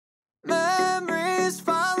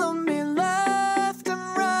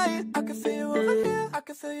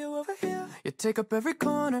feel you over here. You take up every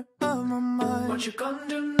corner of my mind. What you gonna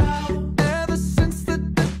do now? Ever since the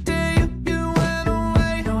day you went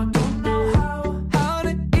away, no, I don't know how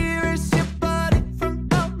to erase your body from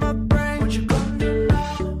out my brain. What you gonna do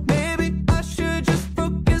now? Maybe I should just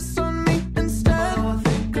focus on me instead. All I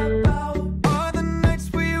think about are the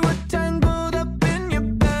nights we were tangled up in your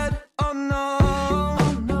bed. Oh no,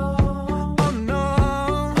 oh no, oh no,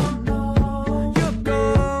 oh no. You're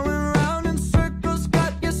going round in circles,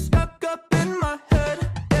 got you stuck up in my head.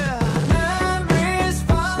 Yeah, memories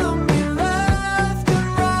follow me left and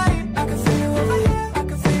right. I can feel you over here, I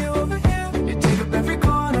can feel you over here. You take up every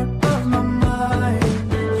corner of my mind.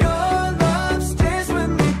 Your love stays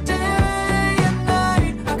with me day and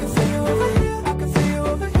night. I can feel you over here, I can feel you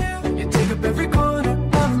over here. You take up every corner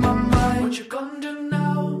of my mind. What you gonna do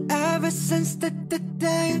now? Ever since the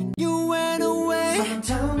day you went away, someone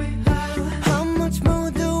tell me how much more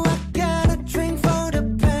do I gotta drink for the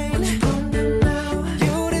pain? What you gonna do now?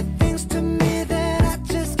 You did things to me that I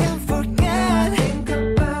just can't forget. Think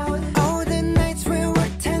about all the nights we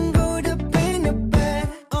were tangled up in your bed.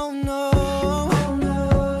 Oh no, oh no,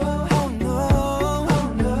 oh no, oh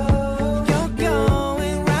no. You're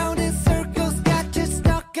going round in circles, got you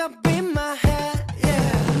stuck up in my head.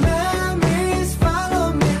 Yeah, memories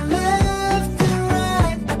follow me left and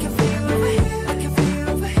right. I can feel you over here, I can feel you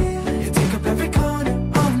over here. You take up every corner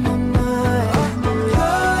of my mind.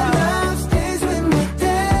 Your love stays with me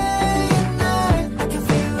day and night. I can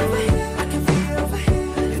feel you over here, I can feel you over here.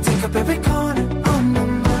 You take up every corner of my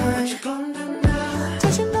mind. What you gonna do now?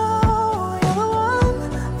 Did you know you're the one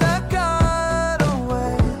that got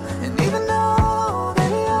away? And even though,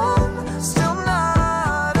 baby, I'm still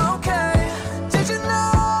not okay. Did you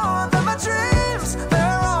know that my dreams,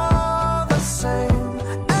 they're all the same?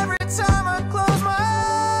 Every time I close my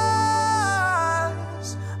eyes,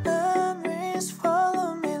 memories follow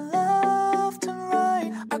me left and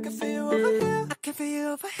right. I can feel you over here, I can feel you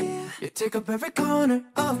over here. You take up every corner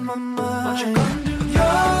of my mind. What you gonna do?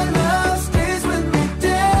 Your love stays with me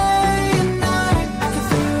day and night. I can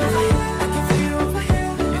feel you over here, I can feel you over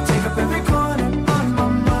here. You take up every corner of my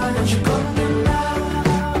mind. What you gonna do now?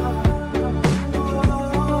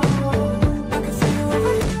 I can feel you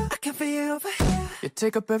over here, I can feel you over here. You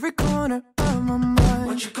take up every corner of my mind.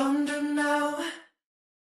 What you gonna do now?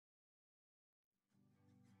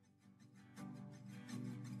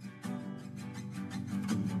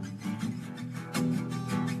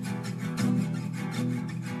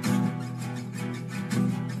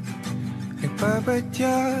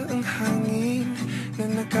 Nagbabadya ang hangin na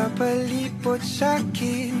nakapalipot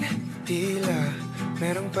sa'kin. Tila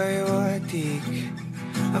merong pahiwatig,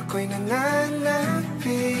 ako'y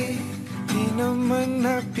nananapig. Di naman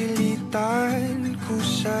napilitan,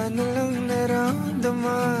 kusa na lang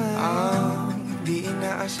naramdaman. Ang di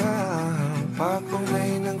inaasahang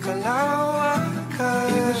papunay ng kalawakan.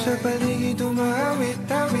 Iba sa paligid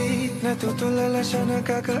umawit-awit, natutulala sa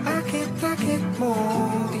nakakaakit-akit mo.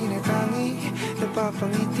 Tinatangi,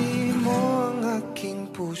 napapangiti mo ang aking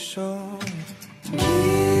puso.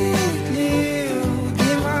 Giliw,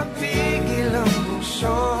 di mapigil ang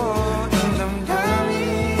puso. Ang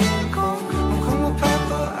damdamin ko, mukhang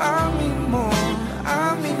mapapaamin mo,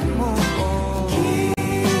 amin mo.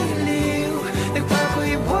 Giliw,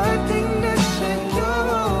 nagpapahiwating na sa'yo.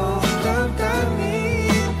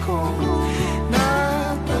 Damdamin ko,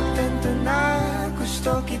 napagtanto na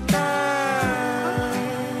gusto kita.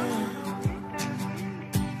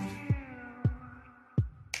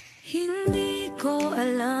 Hindi ko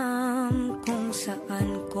alam kung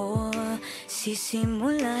saan ko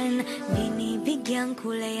sisimulan. Binibigyan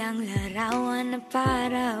kulay ang larawan na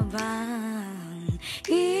para bang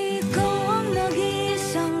ikaw ang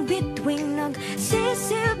nag-iisang bituing,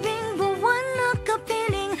 nagsisilbing buwan na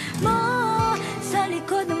kapiling mo. Sa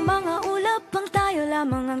likod ng mga ulap, ang tayo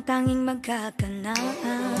lamang ang tanging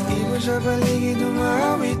magkakanaan. Iba sa paligid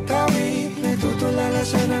umawit-awit, natutulala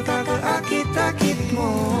sa nakakaakit-akit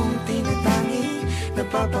mo. Tinatangi,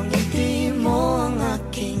 napapangiti mo ang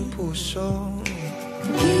aking puso.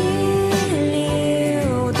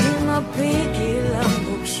 Giliw, di mapigil ang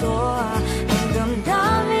bukso. Ang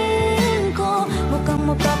damdamin ko, mukhang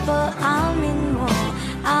mapapaamin mo,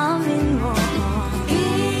 amin mo.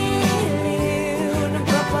 Giliw,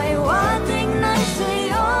 nagpapahiwatig na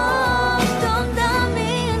sa'yo. Ang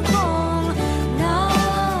damdamin kong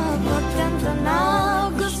napagtanto na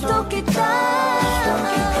gusto kita.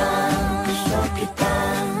 Gusto kita,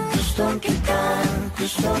 gusto kita,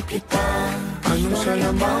 gusto kita. Anong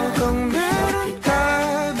salamang kang meron ka,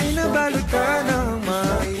 binabalot ka ng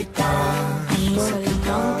makita. Anong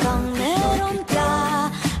salamang kang meron ka,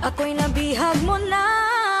 ako'y nabihag mo na.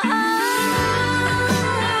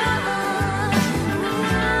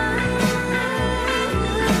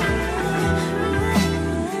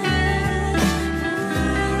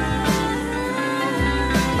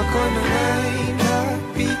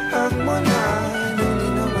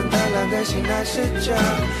 sinasadya.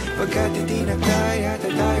 Pagkat hindi na kaya,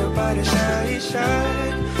 tayo para sa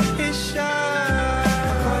isa't isa.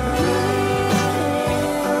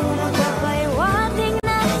 Magpapahiwatig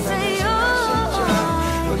na sa'yo.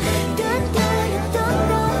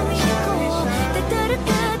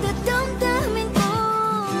 Damdamin ko.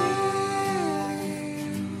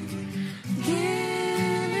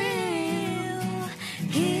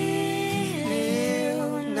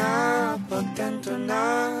 Giliw Na pagtanto na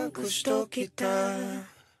gusto kita.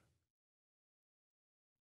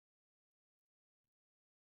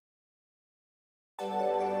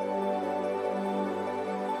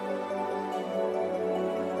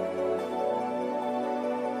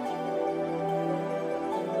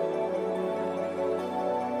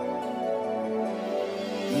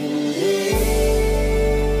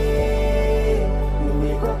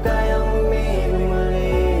 Hindi ko kayang umibig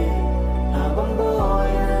muli. Habang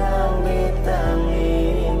buhay na lang kitang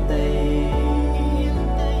hihintayin.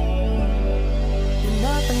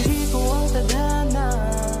 Tinatanggi ko ang tadhana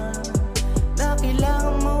na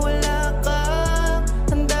kailangan mawala ka.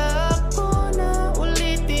 Handa ako na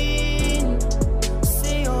ulitin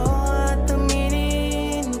sa'yo at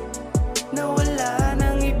aminin na wala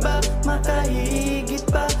nang iba makahigit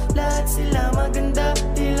pa. Lahat sila maganda,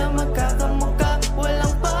 di lang magkakamukha.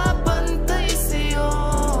 Walang papantay sa'yo.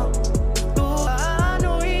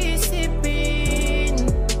 Paano isipin?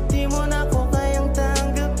 Di mo na ko kayang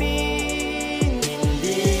tanggapin.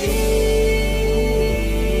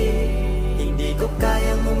 Hindi ko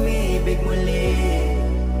kayang umibig muli.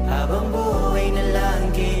 Habang buhay na lang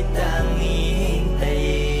kitang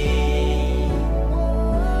hihintayin.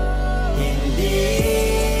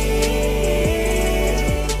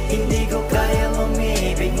 Hindi ko kayang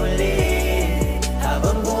umibig muli.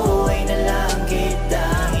 Habang buhay na lang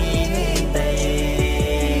kitang hihintayin.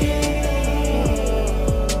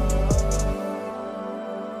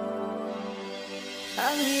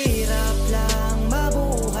 Ang hirap lang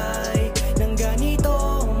mabuhay ng ganito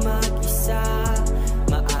mag-isa.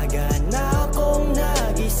 Maaga na akong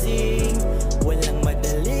nagising.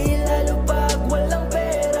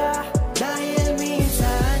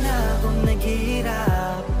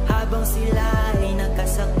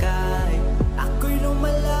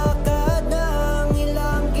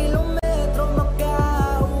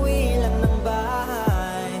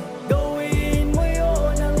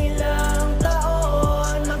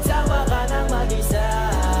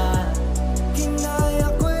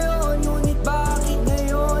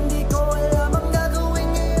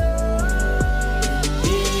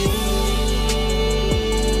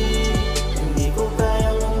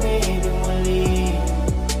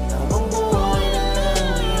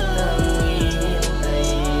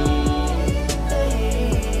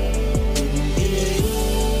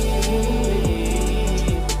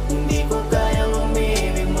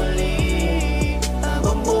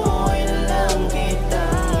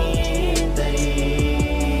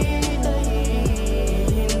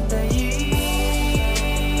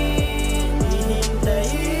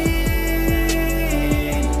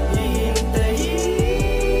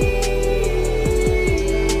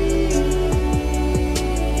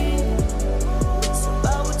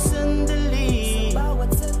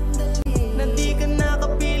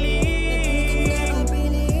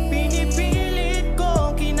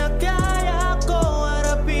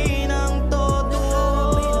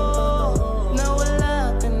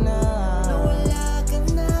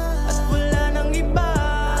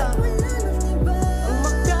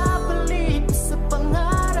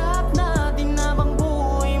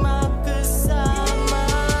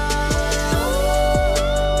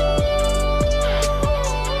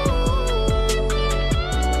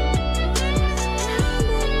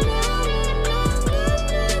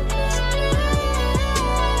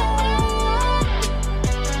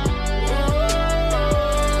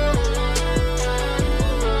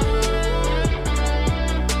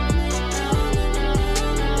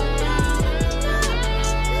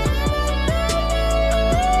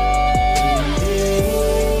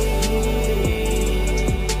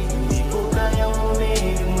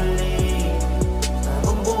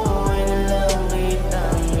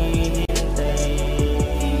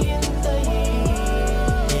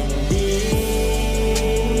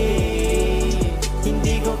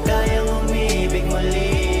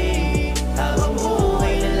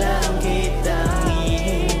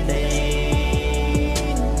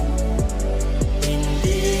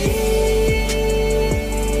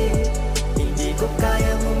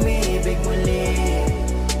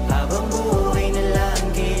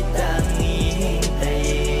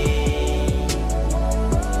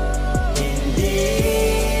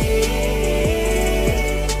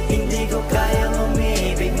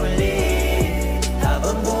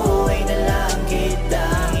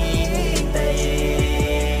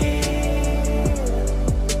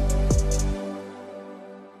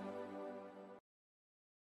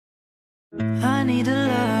 I need a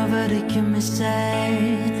lover to keep me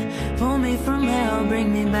sane. Pull me from hell,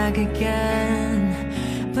 bring me back again.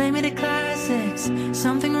 Play me the classics,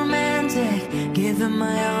 something romantic. Give it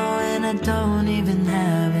my all and I don't even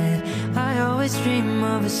have it. I always dream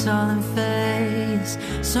of a solemn face,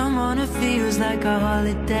 someone who feels like a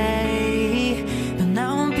holiday. But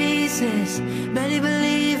now I'm pieces, barely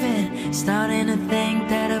believing, starting to think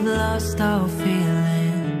that I've lost all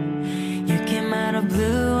feeling. You came out of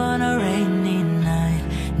blue on a rainy night,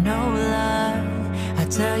 no lie. I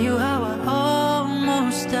tell you how I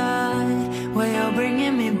almost died. Well, you're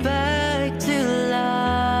bringing me back to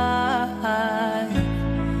life.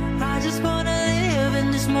 I just wanna live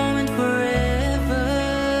in this moment forever,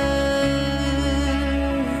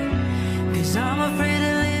 'cause I'm afraid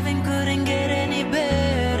that living couldn't get any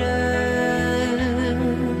better.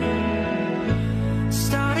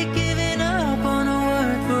 Started giving up on a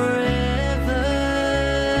word forever,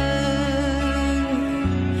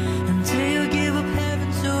 until you give up heaven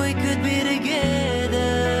so we could be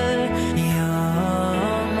together.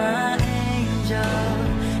 You're my angel,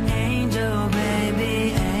 angel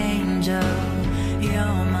baby, angel.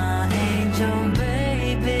 You're my angel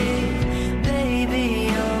baby, baby.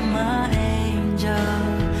 You're my angel,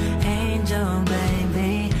 angel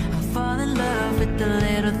baby. I fall in love with the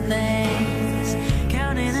little things,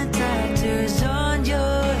 counting the tattoos on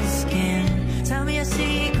your skin. Tell me a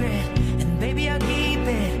secret and baby I'll keep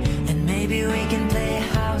it, and maybe we can play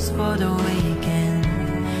house for the weekend.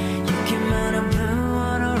 You came out of blue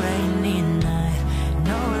on a rainy night,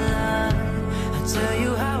 no lie. I tell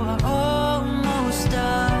you how I almost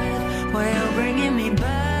died. Well, you're bringing me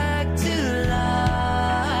back to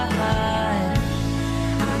life.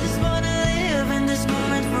 I just wanna live in this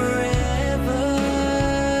moment forever,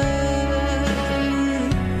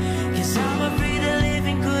 'cause I'm afraid that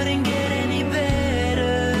living couldn't get any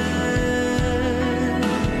better.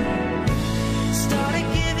 Started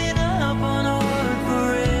giving up on a word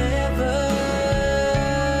forever,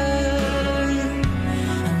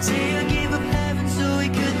 until you gave up heaven so we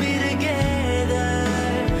could be together.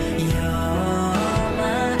 You're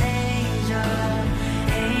my angel,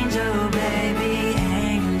 angel baby,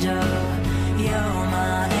 angel. You're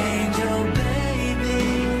my angel baby,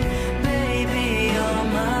 baby. You're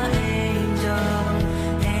my angel,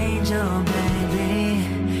 angel baby.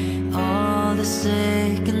 All the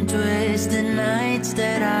sick and twisted nights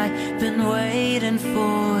that I've been waiting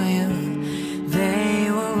for you, they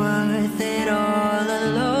were worth it all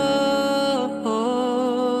alone.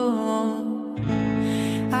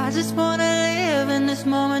 I just wanna live in this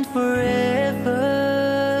moment forever,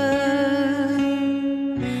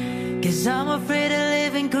 'cause I'm afraid that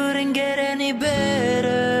living couldn't get any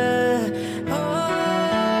better.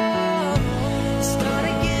 Oh,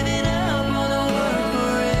 started giving up on the world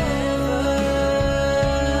forever,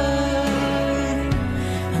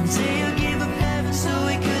 until you gave up heaven so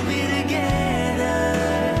we could be together.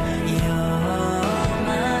 You're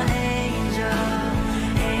my angel,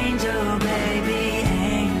 angel baby,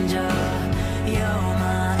 angel. You're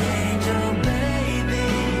my angel baby,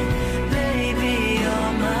 baby.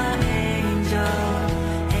 You're my angel,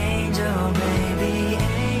 angel baby,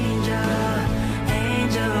 angel,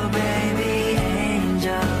 angel baby,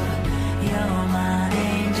 angel. You're my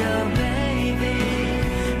angel baby,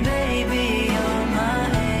 baby. You're my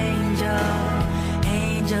angel,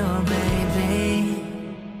 angel baby.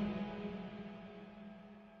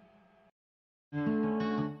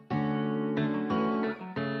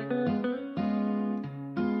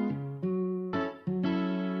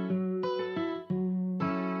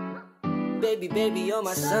 Baby, baby, you're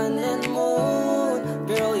my sun and moon.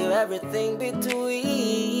 Girl, you're everything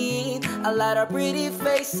between. A lot of pretty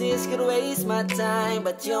faces could waste my time,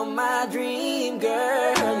 but you're my dream,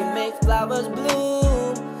 girl. You make flowers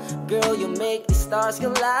bloom. Girl, you make the stars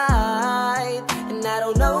collide. And I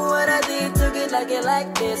don't know what I did to get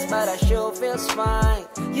like this, but I sure feels fine.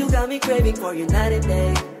 You got me craving for you night and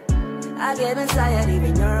day. I get anxiety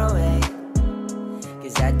when you're away,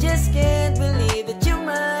 'cause I just can't believe that you're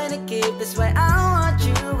mine to keep. That's why I want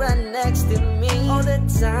you right next to me all the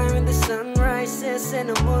time. When the sun rises and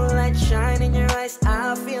the moonlight shine in your eyes,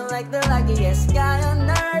 I feel like the luckiest guy on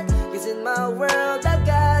earth. 'Cause in my world I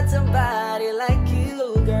got somebody like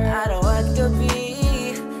you, girl. I don't want to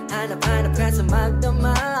be hanap-hanap ka sa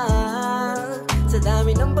magdamag. Sa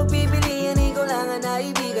dami ng pagpipilian, ikaw lang ang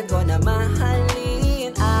naibigan ko na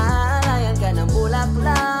mahalin. Alayan ka ng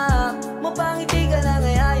bulaklak, mapangiti ka lang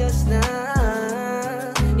ay ayos na.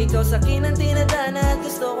 Ikaw sa akin ang tinadhana at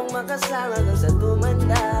gusto kong makasama kung sa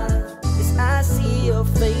tumanda. 'Cause I see your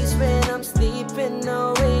face when I'm sleeping.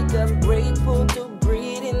 I wake up grateful to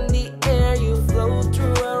breathe in the air you flow.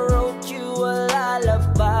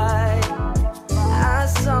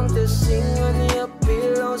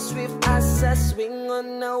 as I swing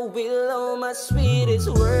on a willow. My sweetest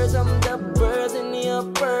words, I'm the birds in your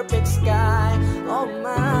perfect sky. Oh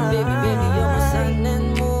my, baby, baby, you're my sun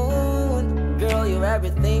and moon. Girl, you're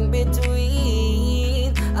everything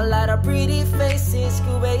between. A lot of pretty faces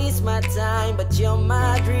could waste my time, but you're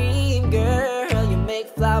my dream, girl. You make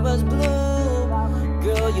flowers bloom.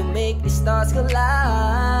 Girl, you make the stars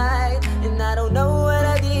collide. And I don't know what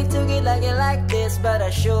I did to get like it like this, but I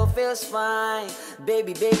sure feels fine.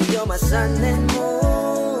 Baby, baby, you're my sun and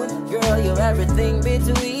moon. Girl, you're everything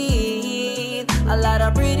between. A lot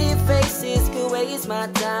of pretty faces could waste my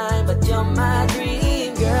time, but you're my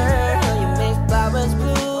dream, girl. You make flowers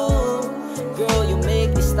bloom. Girl, you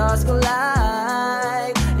make the stars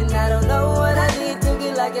collide. And I don't know what I did to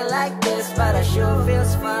get like it like this, but I sure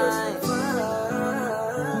feels fine.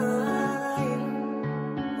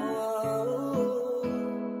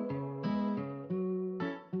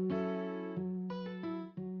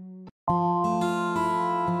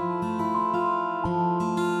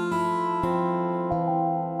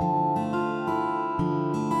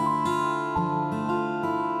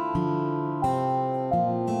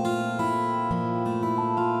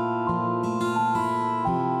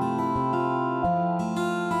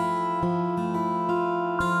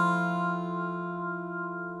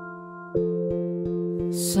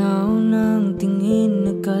 Sa unang tingin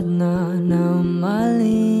agad na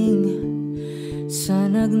namaling sa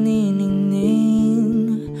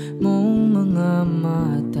nagniningning mong mga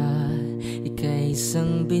mata. Ika'y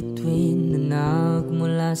isang bituin na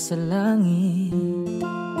nagmula sa langit.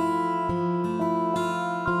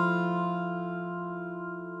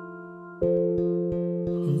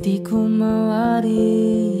 Hindi ko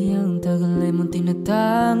mawari ang tagal ay mong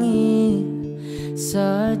tinatangi.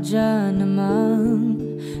 Sadya namang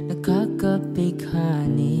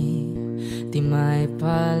nakakapighani, di may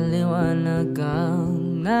paliwanag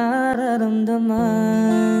ang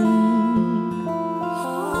nararamdaman.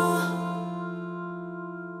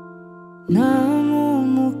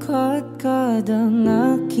 Namumukadkad ang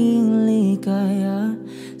aking ligaya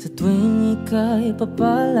sa tuwing ika'y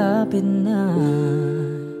papalapit na.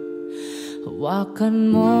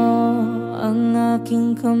 Hawakan mo ang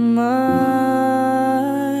aking kamay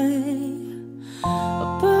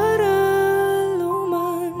para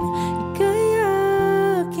luman ika'y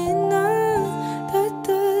akin na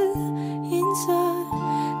tatalhin sa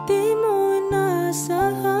di mo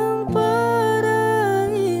inasahang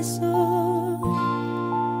paraiso.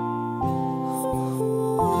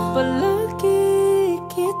 Palagi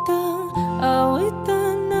kitang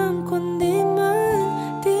awitan ng kundi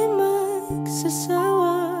man di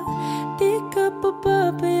magsasawa. Di ka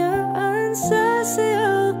papabayaan,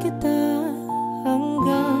 sasayaw kita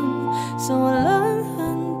hanggang sa walang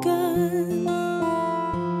hanggan.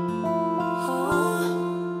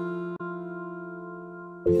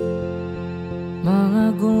 Mga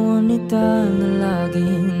gunita na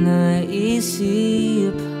laging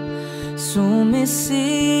naisip, sumisilip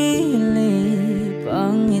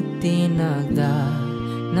ang itinagda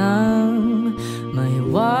ng may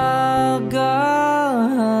wagang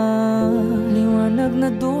liwanag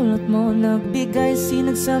na dulot mo, nagbigay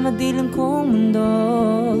sinag sa madilim kong mundo.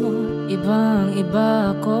 Ibang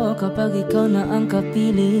iba ako kapag ikaw na ang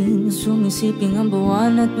kapiling, sumisiping ang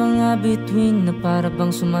buwan at mga bituin na para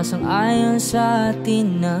bang sumasang-ayon sa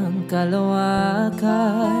atin ng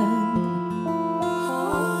kalawakan.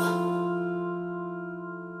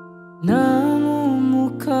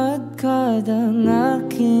 Namumukadkad ang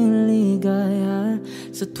aking ligaya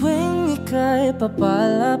sa tuwing ika'y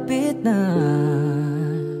papalapit na.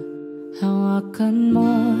 Hawakan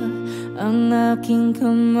mo ang aking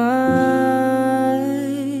kamay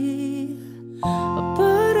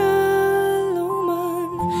para luman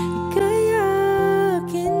ika'y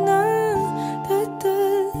akin na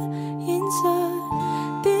tatalhin sa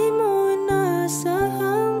di mo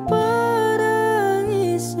inasahang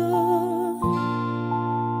paraiso.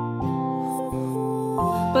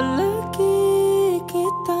 Palagi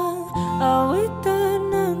kitang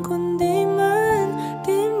awitan ng kundi man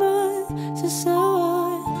di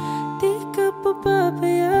magsasawa. Di ka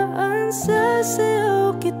papabayaan,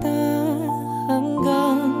 sasayaw kita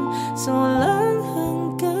hanggang sa walang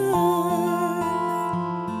hanggan.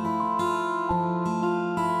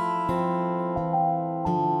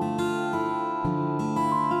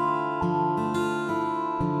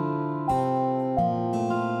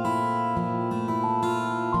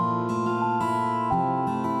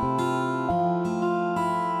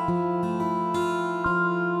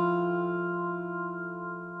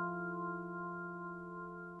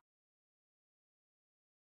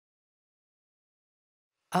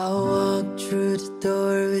 I walked through the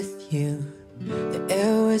door with you.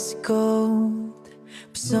 was cold,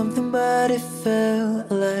 but something about it felt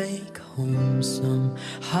like home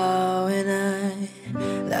somehow. And I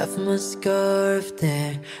left my scarf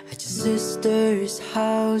there at your sister's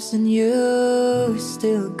house, and you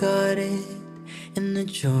still got it in the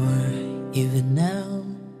drawer even now.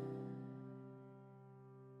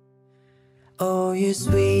 Oh, your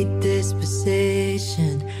sweet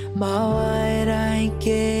disposition, my wide-eyed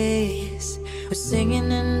gaze was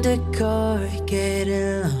singing in the car,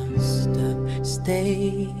 getting lost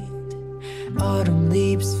upstate. Autumn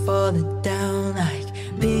leaves falling down like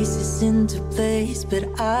pieces into place, but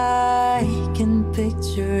I can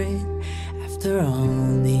picture it after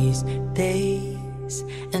all these days.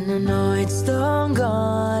 And I know it's long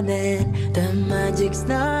gone and the magic's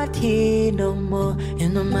not here no more.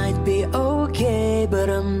 And I might be okay, but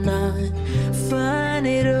I'm not fine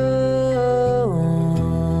at all.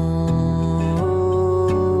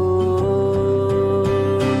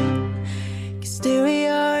 'Cause there we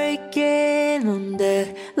are again on that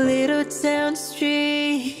little town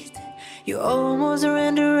street. You almost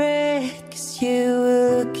ran the red 'cause you were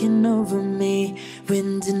looking over me.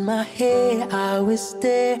 Wind in my hair, I was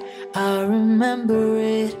there, I remember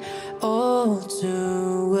it all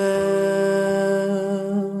too well,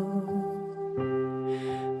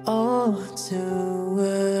 all too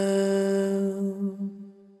well.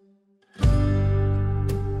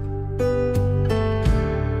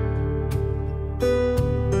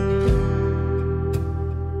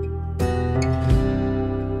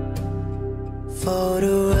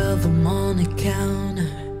 Photo album on the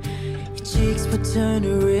counter, cheeks would turn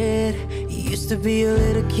red. You used to be a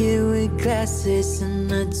little kid with glasses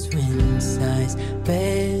and a twin-size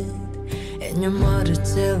bed, and your mother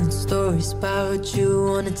telling stories about you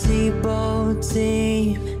on a T-ball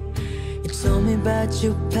team. You told me about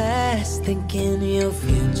your past, thinking your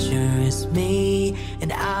future is me.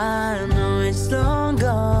 And I know it's long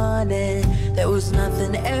gone and there was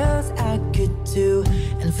nothing else I could do,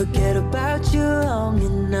 and forget about you long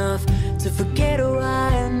enough to forget why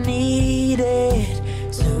I needed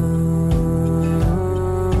to.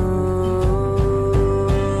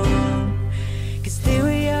 'Cause there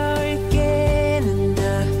we are again in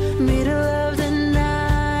the middle of the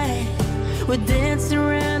night. We're dancing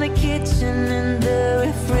around the kitchen and the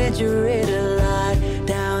refrigerator light.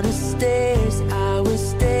 Down the stairs, I was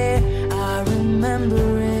there, I remember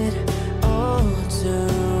it all too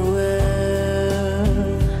well.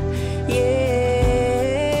 Yeah,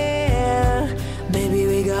 maybe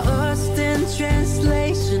we got lost in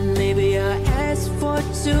translation. Maybe I asked for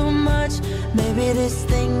too much. Maybe this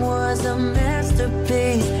thing was a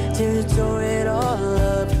masterpiece till you tore it all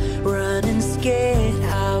up. Running scared,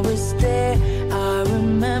 I was there, I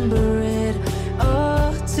remember it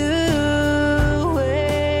all too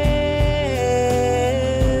well.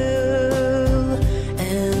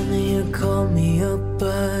 And you called me up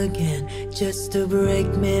again just to break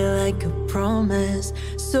me like a promise,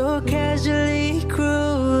 so casually,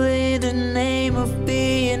 cruelly, the name of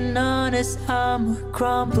being honest. I'm a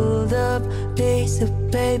crumpled up piece of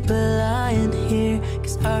paper lying here,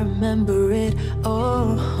 'cause I remember it all,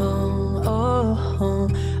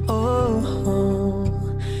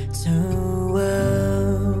 too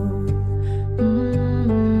well.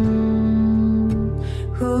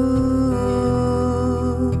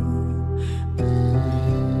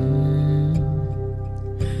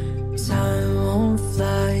 Time won't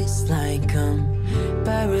fly, it's like I'm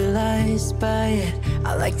paralyzed by it. I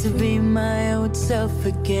like to be my old self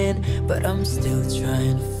again, but I'm still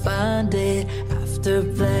trying to find it. After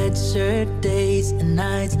plaid shirt days and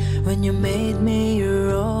nights when you made me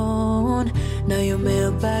your own, now you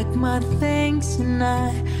mail back my things and I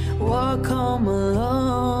walk home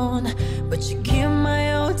alone. But you keep my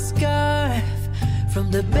old scarf from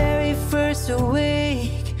the very first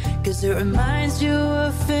week, 'cause it reminds you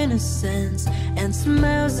of innocence and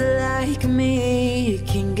smells like me. You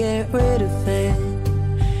can get rid of it,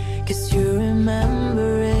 'cause you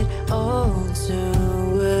remember it all too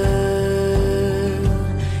well.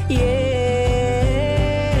 Yeah,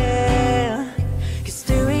 'cause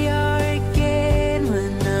there we are again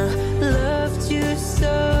when I loved you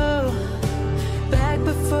so. Back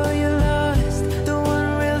before you lost the one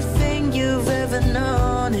real thing you've ever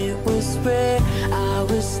known. It was rare, I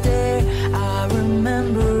was there, I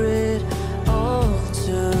remember it all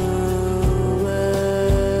too well.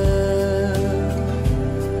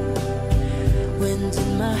 Wind in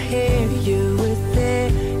my hair, you were there,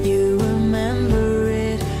 you remember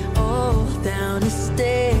it all. Down the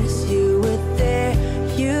stairs, you were there,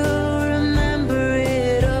 you remember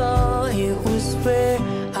it all. It was rare,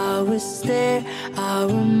 I was there, I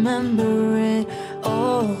remember it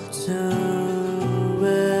all. all too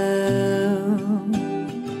well,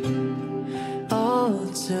 all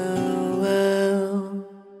too well.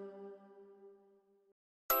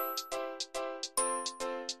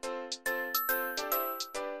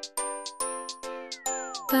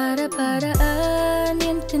 Para-paraan,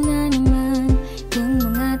 yan ka na naman. Yung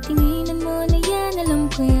mga tinginan mo na yan, alam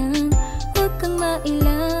ko yan. Huwag kang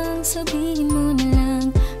mailang, sabihin mo na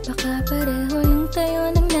lang. Baka pareho lang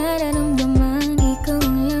tayo ng nararamdaman. Ikaw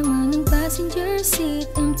ang laman ng passenger seat,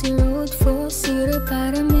 empty road, four-seater.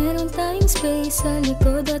 Para meron tayong space sa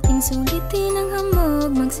likod. Ating sulitin ang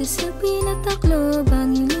hamog, magsisilbi na taklob.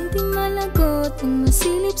 Ang iyong di malagot, ang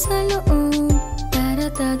masilip sa loob.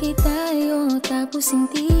 Tagay tayo, tapos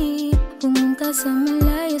hindi pumunta sa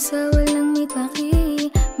malaya, sa walang may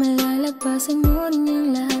paki. Malalagpasan mo rin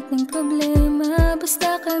yung lahat ng problema.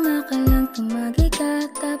 Basta kalma ka lang, tumagay ka,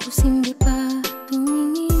 tapos hindi pa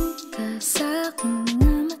tumingin ka sa aking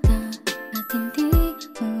mga mata. At hindi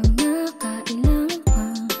mo na kailangan pa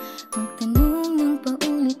magtanong ng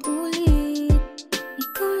paulit-ulit.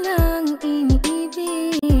 Ikaw lang ang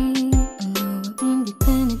iniibig. Ano ang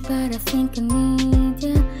independent para think I need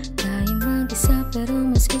ya. Kaya mag-isa pero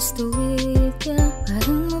mas gusto with ya.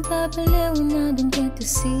 Parang mapapalaw na don't get to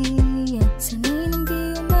see ya. Sanay nang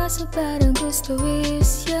di umasa para gusto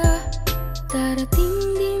is ya. Darating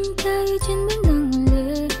din tayo dyan bandang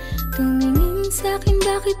huli. Tumingin sa'kin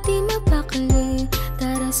bakit di mapakali.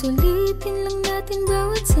 Tara sulitin lang natin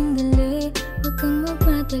bawat sandali. Huwag kang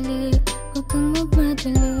magmadali, huwag kang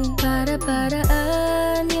magmadali.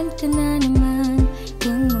 Para-paraan, yan ka na naman.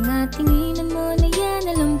 Yung mga tinginan mo na yan,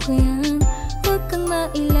 alam ko yan. Huwag kang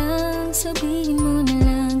mailang, sabihin mo na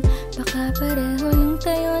lang. Baka pareho lang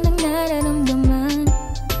tayo ng nararamdaman.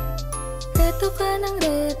 Reto ka ng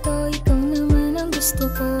reto, ikaw naman ang gusto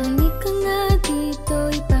ko. Halika nga dito,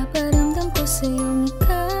 ipaparamdam ko sa'yong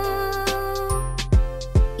ikaw.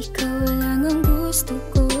 Ikaw lang ang gusto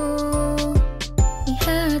ko.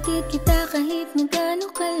 Ihahatid kita kahit na gaano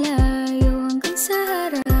kalayo, hanggang sa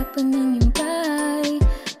harapan ng iyong bahay.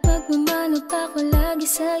 Magmamano pa ko lagi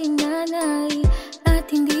sa iyong nanay. At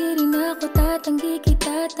hindi rin ako tatanggi kay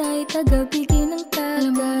tatay. Tagabigin ng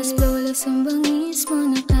tagas, flawless ang bangis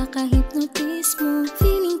mo, nakaka-hypnotize mo.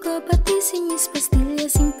 Feeling ko pati si Miss Pastilla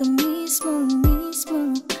sintomis mo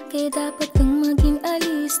mismo. Kaya dapat kang maging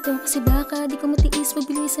alisto, kasi baka di ko matiis,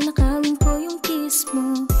 mabilisan nakawin ko yung kiss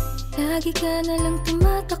mo. Lagi ka na lang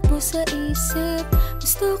tumatakbo sa isip,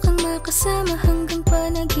 gusto kang makasama hanggang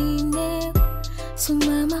panaginip.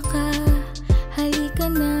 Sumama ka, halika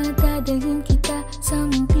na, dadalhin kita sa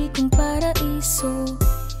munti kong paraiso.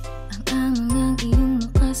 Ang ango ng iyong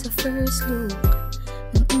mukha sa first look,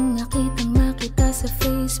 nung una kitang makita sa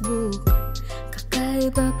Facebook.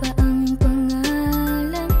 Kakaiba pa ang iyong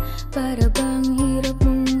pangalan, para bang hirap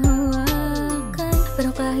mong hawakan. Pero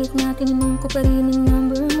kahit na tinanong ko pa rin ang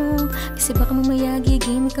number mo, kasi baka mamaya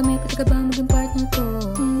gigimik kami, pati ka ba maging partner ko.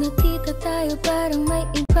 Nung nakita tayo parang may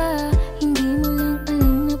iba, hindi mo lang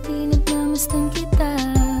alam na pinagmamasdan kita.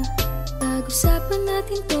 Pag-usapan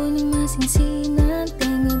natin to ng masinsinan,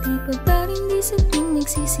 tenga di pa ba rin di sa tuwing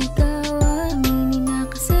nagsisigawan. Aminin na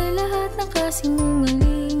ka sa lahat ng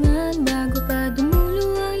kasinungalingan, bago pa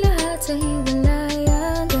dumulo ang lahat sa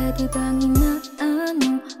hiwalayan. Pwede bang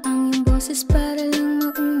inaano ang iyong boses para lang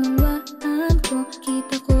maunawaan ko?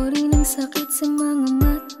 Kita ko rin ang sakit sa mga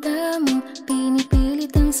mata mo,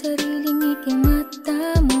 pinipilit ang sariling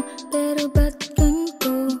ikimata mo. Pero ba't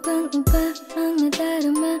ganito? Ibang-iba ang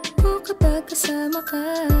nadarama ko kapag kasama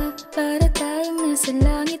ka. Para tayong nasa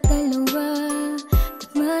langit dalawa,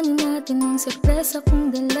 tikman na natin ang sorpresa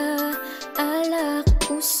kong dala. Alak,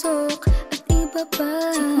 usok at iba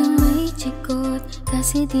pa. Di may chikot,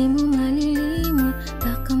 kasi di mo malilimot.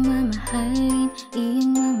 Baka mamahalin,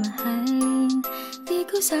 iyong mamahalin. Di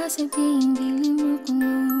ko sasabihin, bili mo ko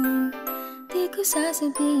nun. Di ko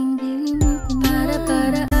sasabihin, bili mo ko nun.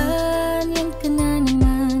 Para-paraan, yan ka na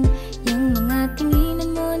naman. Yung mga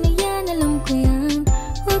tinginan mo na yan, alam ko yan.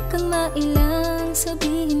 Huwag kang mailang,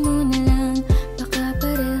 sabihin mo na lang. Baka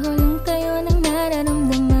pareho lang tayo ng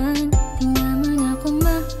nararamdaman. Di naman ako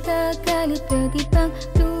magagalit, pwede bang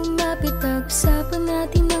lumapit? Pag-usapan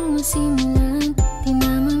natin ang masimulan. Di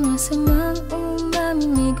naman masamang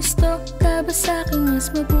umamin, may gusto ka ba sa'kin?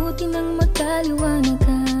 Mas mabuti nang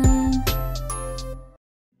magkaliwanagan.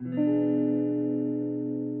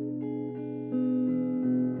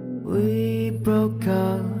 We broke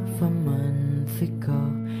off a month ago.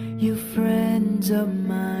 You friends of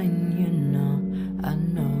mine, you know. I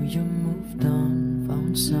know you moved on,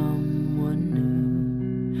 found someone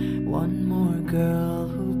new. One more girl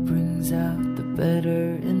who brings out the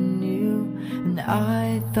better in you. And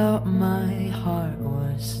I thought my heart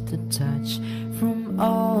was detached from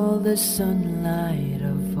all the sunlight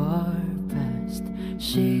of our past.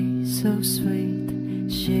 She's so sweet,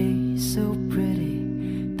 she's so pretty.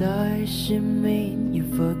 Does she mean you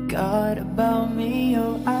forgot about me?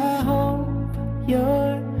 Oh, I hope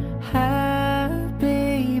you're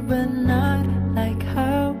happy, but not like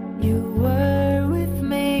how you were with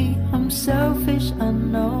me. I'm selfish, I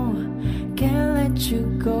know, can't let you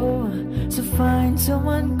go. So find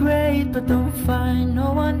someone great, but don't find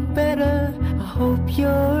no one better. I hope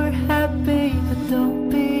you're happy, but don't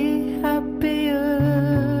be happier.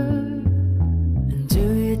 And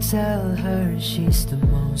do you tell her she's the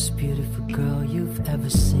most beautiful girl you've ever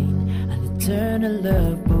seen? An eternal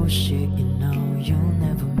love bullshit, you know you'll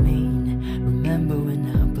never mean. Remember when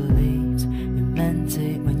I believed you meant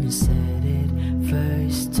it when you said it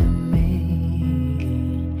first to me.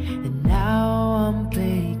 And now I'm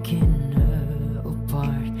picking her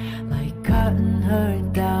apart, like cutting her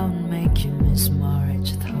down, make you miss my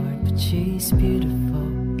wretched heart. But she's beautiful,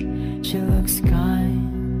 she looks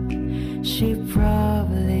kind, she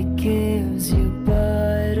probably gives you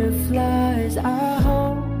butterflies. I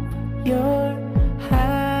hope you're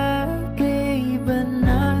happy, but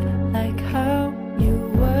not like how you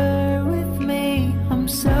were with me. I'm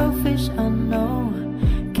selfish, I know,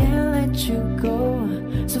 can't let you go.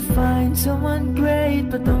 So find someone great,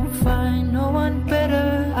 but don't find no one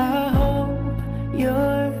better. I hope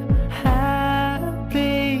you're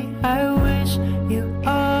happy, I wish you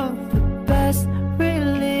all the best.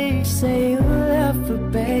 Really say you love her,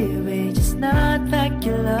 baby, just not like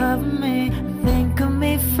you love me. Think of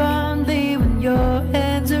me fondly when your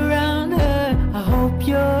head's around her. I hope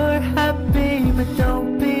you're happy, but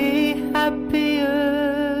don't be happier.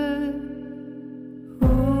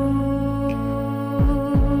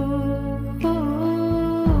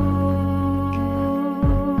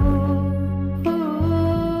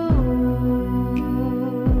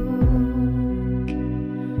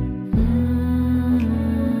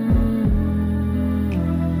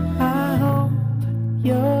 I hope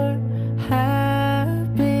you're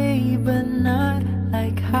happy, but not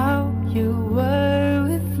like how you were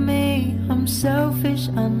with me. I'm selfish,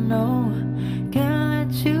 I know, can't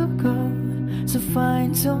let you go. So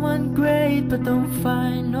find someone great, but don't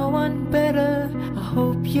find no one better. I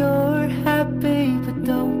hope you're happy, but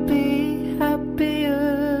don't be happier.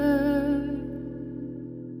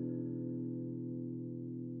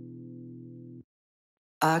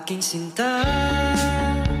 Aking sinta,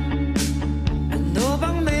 ano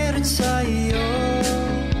bang meron sa iyo?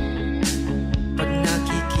 Pag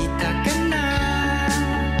nakikita ka na,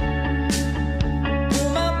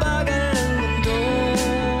 bumabagal ang mundo.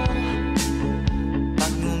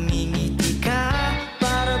 Pag ngumingiti ka,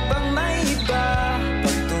 para bang may iba.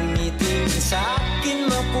 Pag tumitingin sa akin,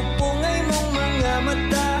 mapupungay mong mga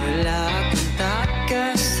mata. Wala akong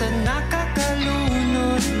takas sa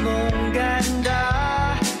nakakalunod mong ganda.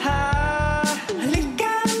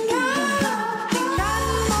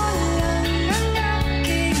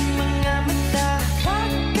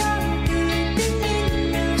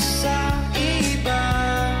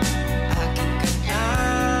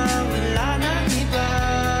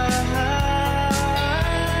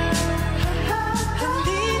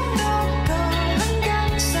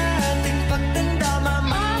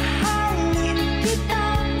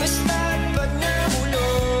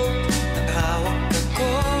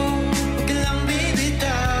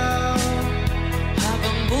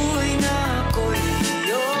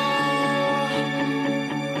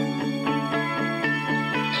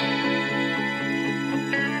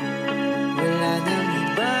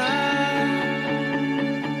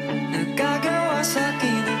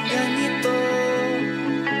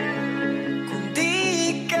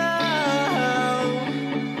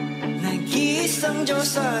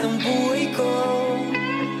 Diyosa ng buhay ko,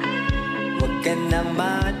 huwag ka na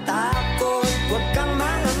matakot, huwag kang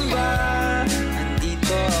mangamba.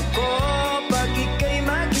 Andito ako pag ika'y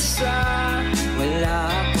mag-isa.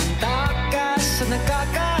 Wala akong takas sa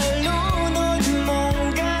nakakalunod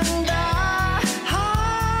mong ganda.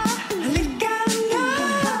 Halika na,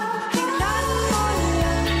 tingnan mo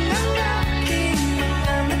lang ang aking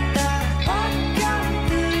mga mata. Huwag kang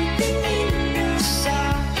titingin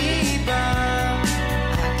sa iba.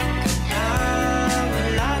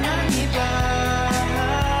 Wala nang iba.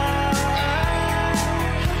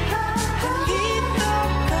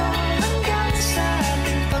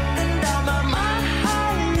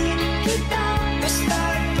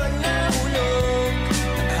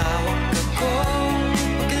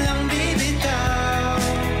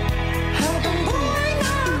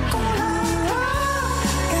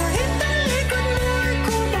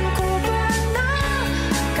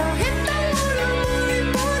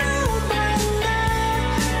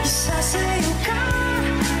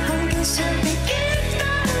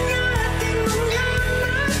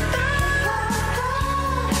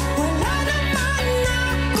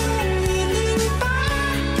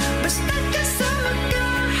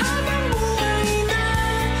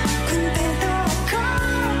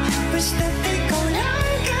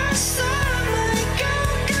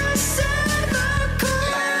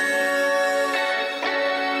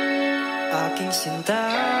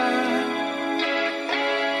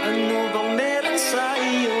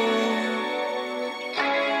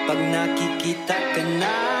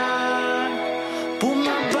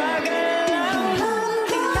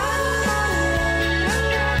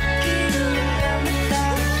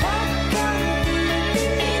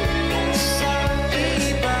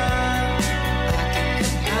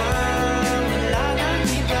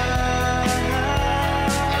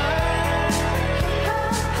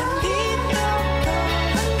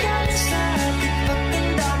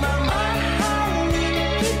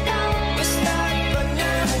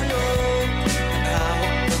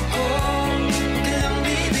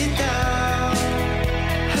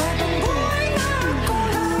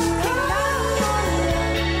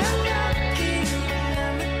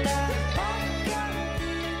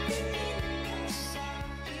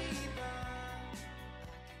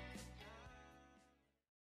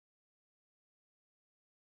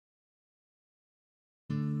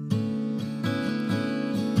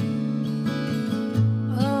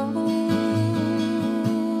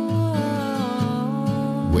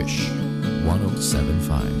 Wish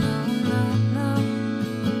 1075.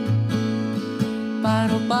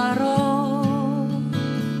 Paro-paro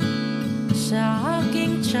sa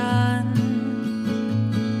aking tiyan,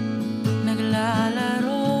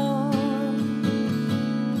 naglalaro,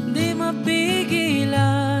 di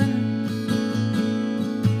mapigilan,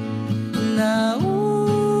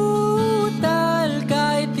 nautal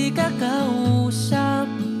kahit di kakausap,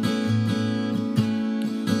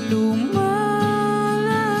 lumalayo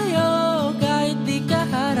kahit di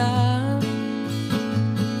kaharap.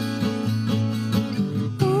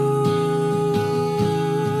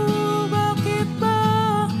 Bakit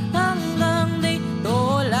ba hanggang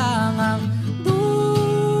dito lang ang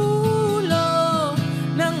dulo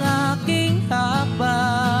ng aking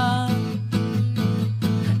habang?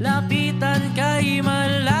 Lapitan kay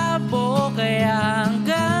malabo kaya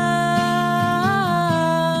hanggang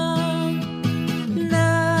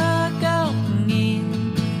nakangin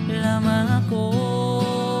lamang ako.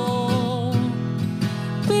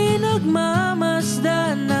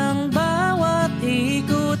 Pinagmamasdan ng bawat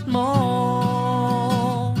ikot mo,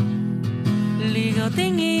 ligaw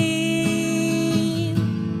tingin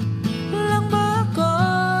lang ba ako?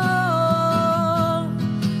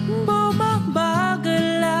 Bumabagal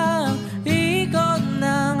lang ikot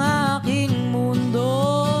ng aking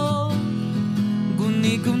mundo,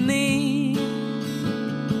 guni-guni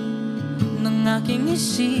ng aking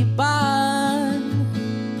isipan.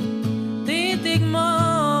 Titig mo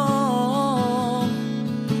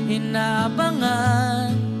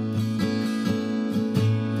inaabangan,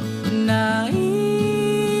 nailang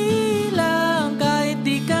kahit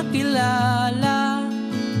di ka kilala,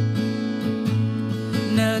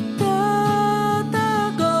 nagtatago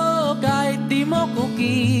kahit di mo ko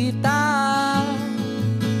kita.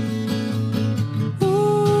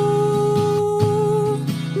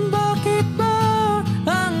 Bakit ba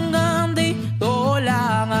hanggang dito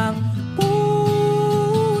lang ang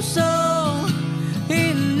puso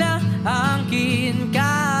hinaangkin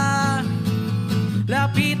ka?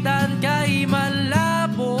 Lapitan kay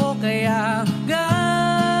malabo kaya hanggang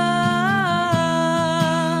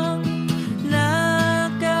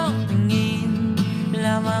nakatingin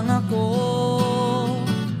lamang ako.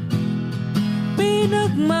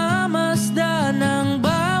 Pinagmamasdan ng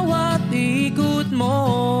bawat ikot mo,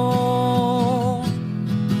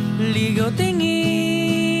 ligaw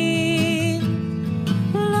tingin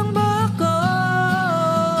lang ba ako?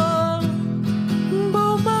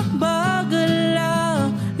 Bumabagal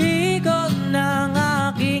lang ikot ng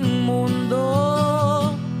aking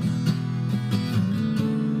mundo,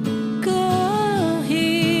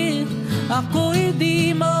 kahit ako'y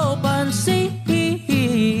di mo pansin.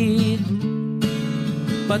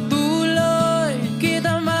 Patuloy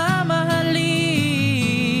kita mamahalin,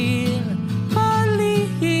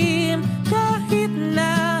 palihim kahit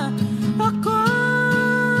na ako'y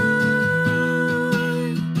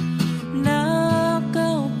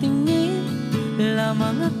nakautingin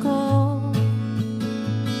lamang ako.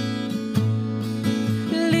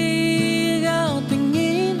 Ligaw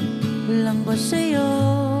tingin lang ba sa'yo?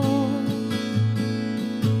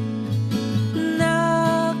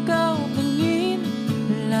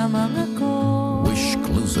 Wish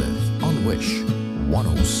exclusive on Wish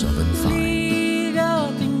 1075.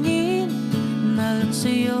 Ligaw tingin na lang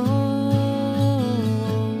sa'yo.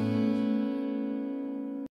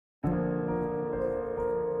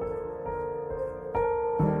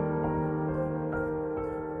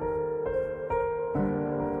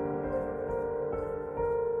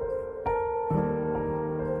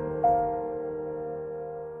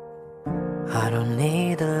 I don't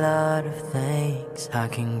need a lot of things, I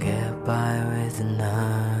can get by with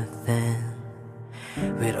nothing.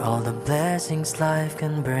 With all the blessings life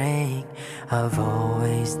can bring, I've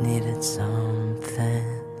always needed something.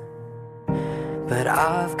 But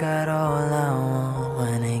I've got all I want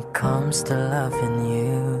when it comes to loving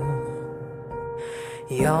you.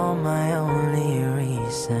 You're my only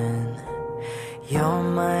reason, you're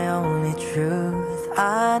my only truth.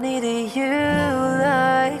 I needed you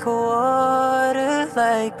like water,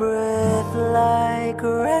 like breath, like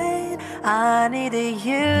rain. I needed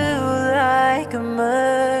you like a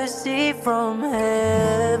mercy from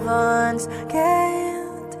heaven's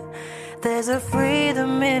gate. There's a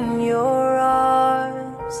freedom in your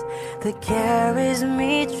arms that carries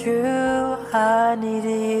me through. I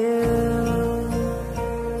needed you.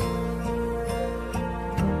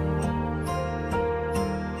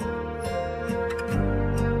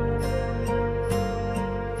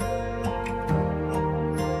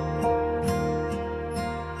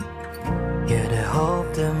 You're the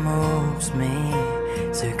hope that moves me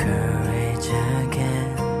to courage again,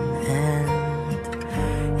 and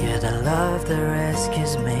you're the love that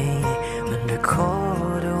rescues me when the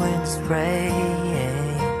cold winds rain.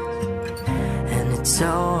 And it's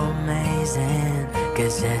so amazing,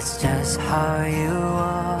 'cause that's just how you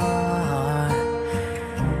are.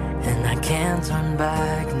 And I can't turn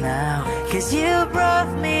back now, 'cause you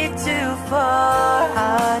brought me too far.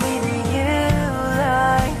 I needed you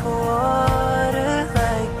like water,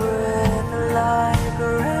 like breath, like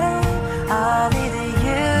rain. I needed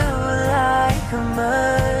you like a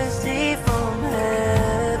mercy from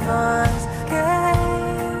heaven's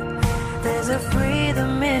gate. There's a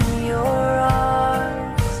freedom in your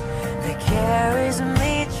arms that carries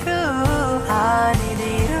me through. I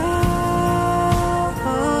needed you.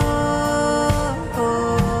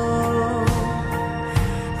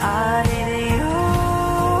 I needed you.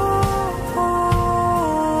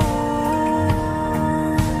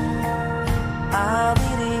 I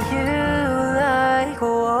needed you like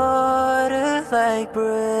water, like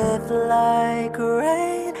breath, like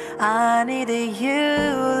rain. I needed you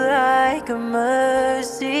like a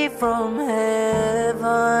mercy from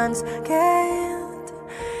heaven's gate.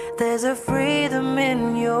 There's a freedom in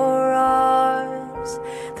your arms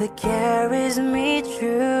that carries me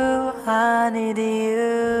through. I needed you.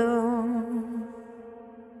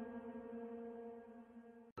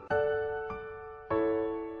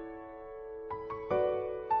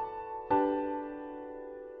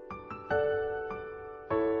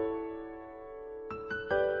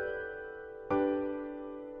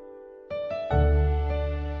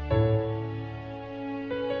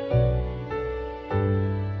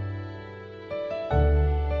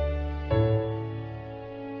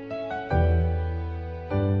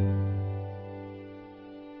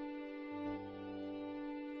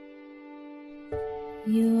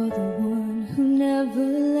 You're the one who never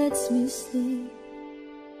lets me sleep.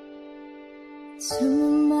 Turn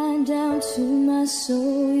my mind down to my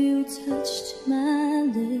soul, you touched my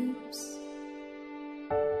lips.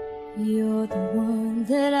 You're the one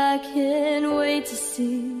that I can't wait to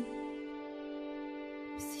see.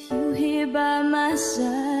 With you here by my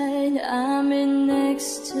side, I'm in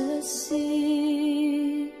ecstasy.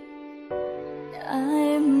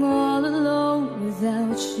 I'm all alone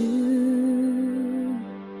without you.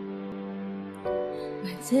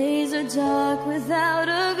 Days are dark without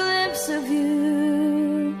a glimpse of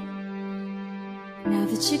you. Now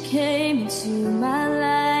that you came into my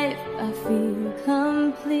life, I feel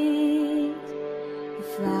complete. The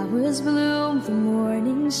flowers bloom, the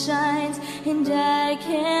morning shines, and I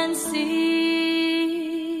can see.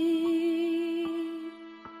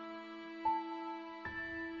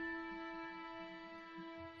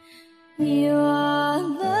 Your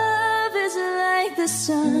love is like the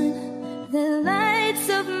sun that lights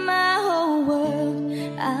up my whole world.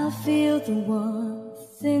 I feel the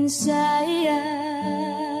warmth inside.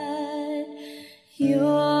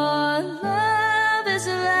 Your love is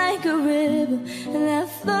like a river that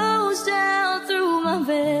flows down through my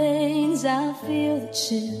veins. I feel the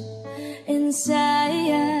chill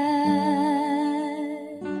inside.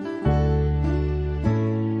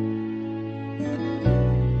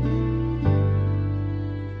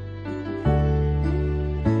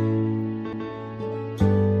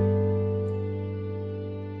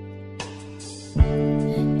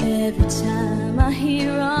 Every time I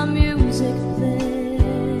hear our music play,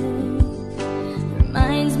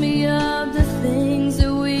 reminds me of the things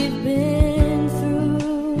that we've been through.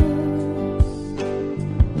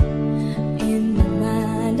 In my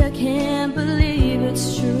mind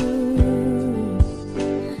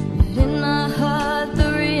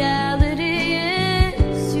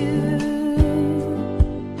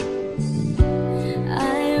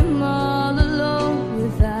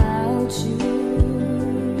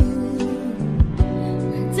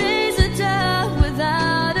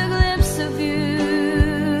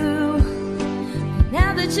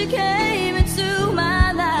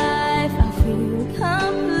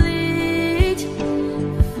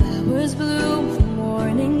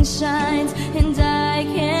and I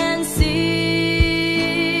can see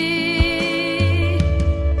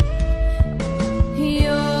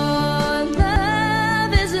your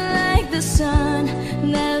love is like the sun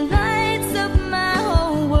that lights up my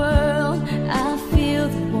whole world. I feel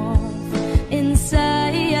the warmth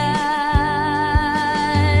inside.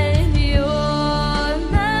 Your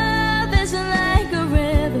love is like a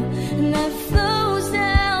river that flows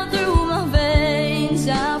down through my veins.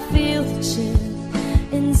 I feel the chill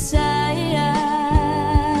inside.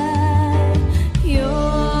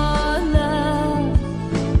 Your love,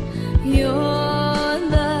 your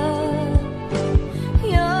love,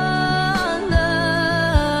 your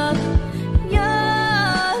love, your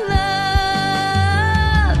love.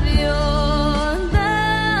 Your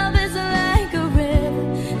love is like a river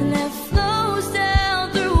that flows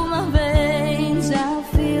down through my veins. I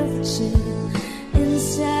feel the chill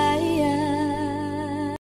inside.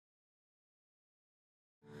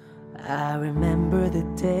 I remember the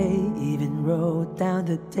day, even wrote down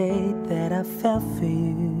the date that I fell for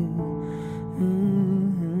you.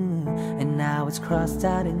 And now it's crossed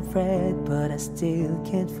out in red, but I still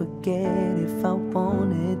can't forget if I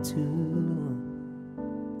wanted to.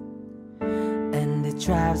 And it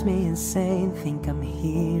drives me insane, think I'm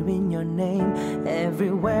hearing your name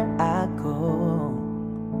everywhere I go.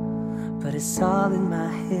 But it's all in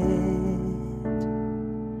my head.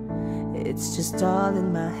 It's just all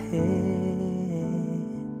in my head.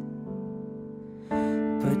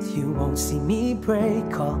 But you won't see me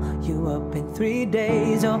break. Call you up in 3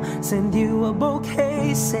 days, or send you a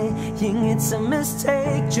bouquet saying it's a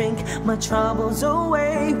mistake. Drink my troubles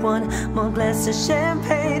away, one more glass of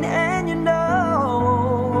champagne. And you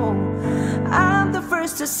know I'm the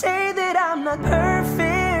first to say that I'm not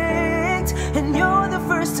perfect, and you're the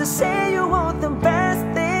first to say you want the best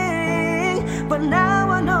thing. But now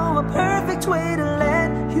I know a perfect way to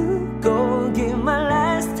let you go. Give my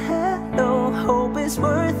last hello, hope it's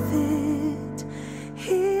worth it.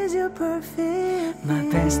 Here's your perfect. My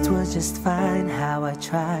best was just fine. How I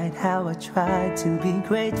tried to be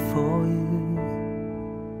great for you.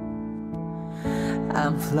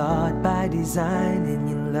 I'm flawed by design, and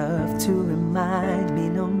you love to remind me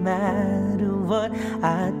no matter what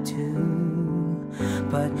I do.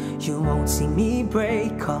 But you won't see me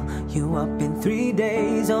break. Call you up in 3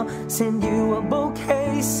 days, or send you a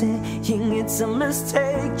bouquet saying it's a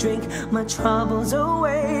mistake. Drink my troubles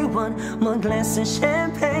away, one more glass of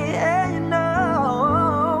champagne. And you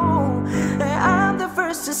know I'm the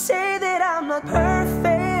first to say that I'm not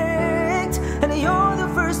perfect, and you're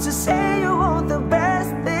the first to say you want the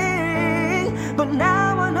best thing. But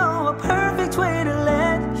now I know a perfect way to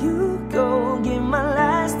let you go. Give my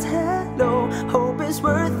last hello, hope it's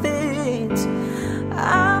worth it.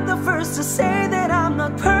 I'm the first to say that I'm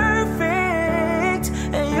not perfect,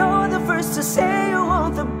 and you're the first to say you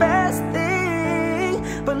want the best thing.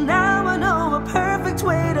 But now I know a perfect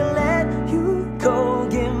way to let you go.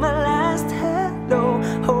 Give my last hello,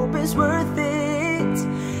 hope it's worth it.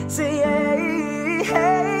 Say hey,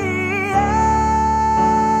 hey.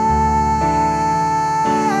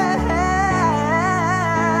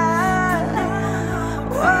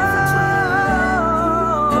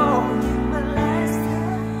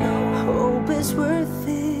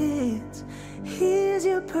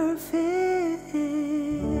 Perfect.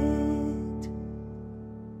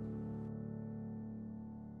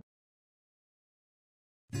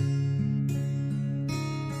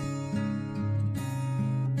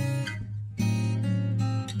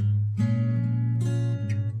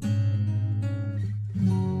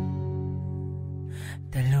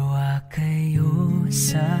 Dalawa kayo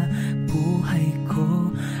sa buhay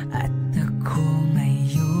ko, at ako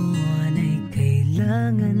ngayon ay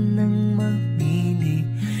kailangan ng mamili.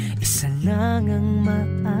 Isa lang ang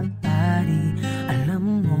maaari.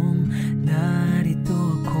 Alam mong narito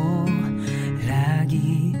ako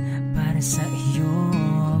lagi para sa iyo.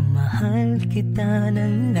 Mahal kita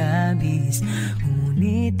ng labis,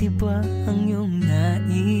 ngunit iba ang iyong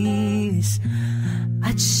nais.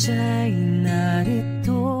 At siya'y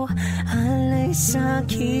narito, alay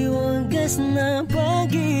sa'ki wagas na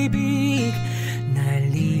pag-ibig.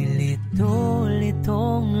 Nalilito,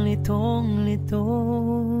 litong, litong, lito.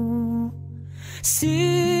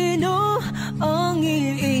 Sino ang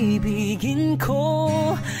iibigin ko?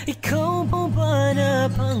 Ikaw pa ba na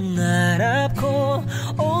pangarap ko?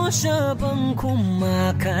 O siya bang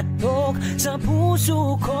kumakatok sa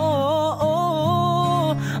puso ko?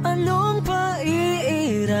 Anong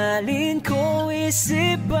paiiralin ko?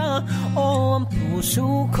 Isip ba o ang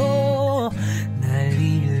puso ko?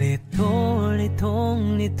 Nalilito,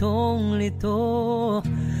 litong, litong, lito.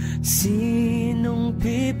 Sinong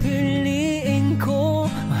pipili?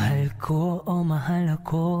 ko o mahal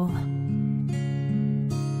ako.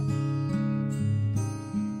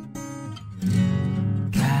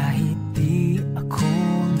 Kahit di ako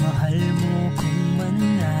mahal mo, kung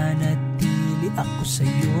mananatili ako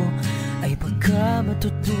sa'yo, ay pagka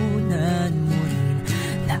matutunan mo rin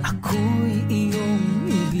na ako'y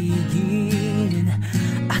iyong ibigin.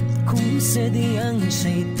 At kung sadyang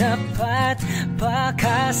siya'y tapat,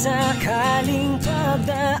 baka sakaling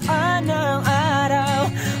pagdaan ng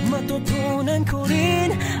araw, matutunan ko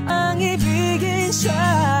rin ang ibigin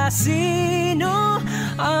siya. Sino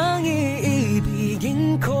ang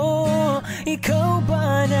iibigin ko? Ikaw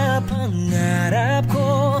ba na pangarap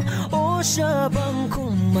ko? O siya bang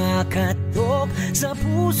kumakatok sa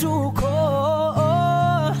puso ko?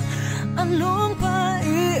 Anong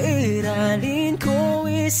paiiralin ko?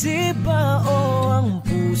 Isip ba o ang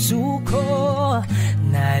puso ko?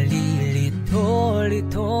 Nalilito,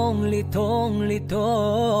 litong, litong, lito.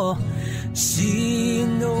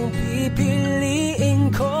 Sinong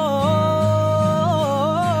pipiliin ko?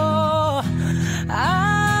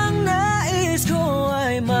 Ang nais ko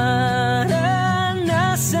ay maranasan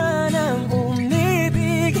ang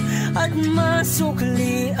umibig at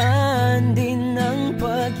masuklian din ng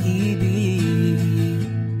pag-ibig.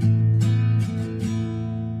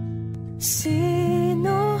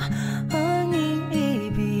 Sino ang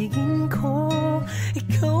iibigin ko?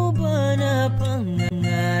 Ikaw ba na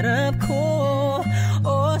pangarap ko?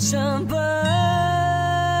 O siya ba?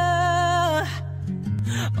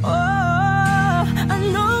 Oh,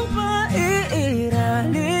 anong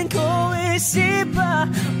paiiralin ko? Isip ba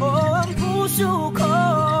o ang puso ko?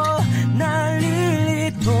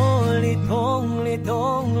 Nalilito, litong,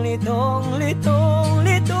 litong, litong, litong,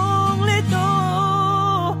 litong,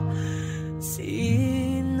 litong.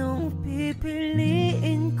 Sinong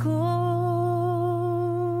pipiliin ko?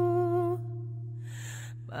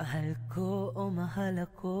 Mahal ko o mahal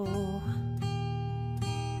ako?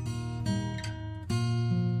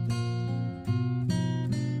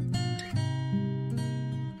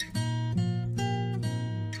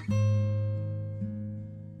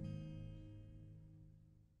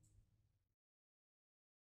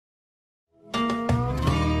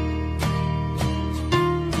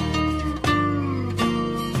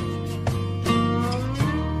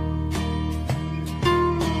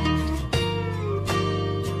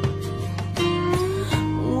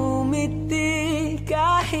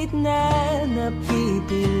 Kahit na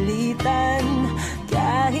napipilitan,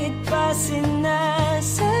 kahit pa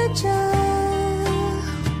sinasadya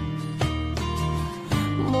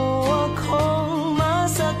mo akong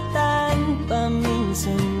masaktan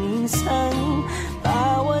paminsan-minsan,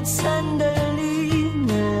 bawat sandali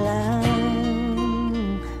na lang.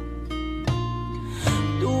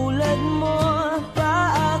 Tulad mo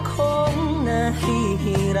pa akong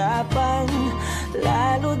nahihirapan,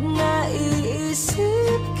 lalo't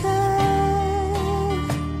naiisip ka.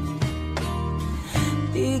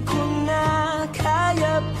 Di ko na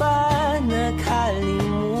kaya pa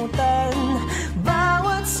nakalimutan,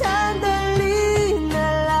 bawat sandali na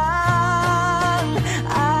lang.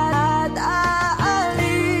 At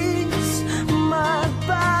aalis,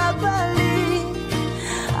 magbabalik,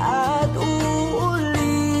 at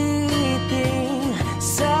uulitin,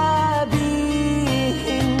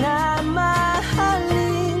 sabihin na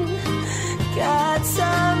mahalin ka't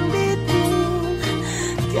sambitin,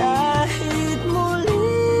 kahit muli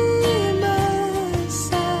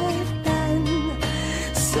masaktan.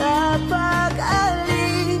 Sa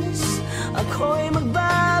pag-alis, ako'y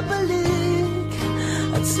magbabalik,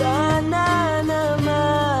 at sana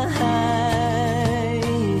naman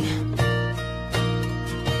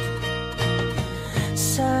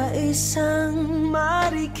sa isang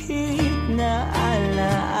marikit na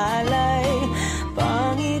alaalay,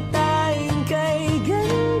 pangitain kay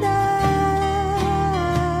ganda.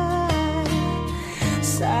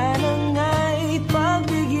 Sana nga'y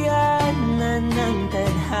pagbigyan na ng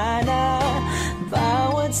tadhana,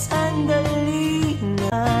 bawat sandali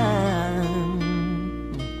na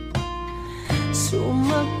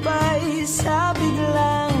sumakbay sa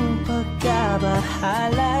biglang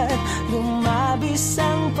pagkabahala, lumabis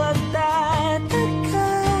ang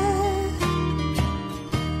pagtataka.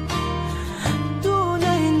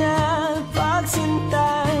 Tunay na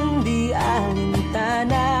pagsintang di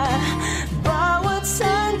alintana, bawat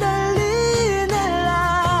sandali na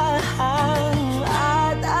lang.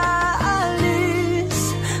 At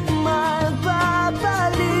aalis,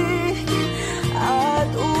 magbabalik,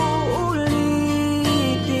 at uulitin,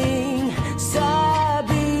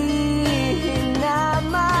 sabihin na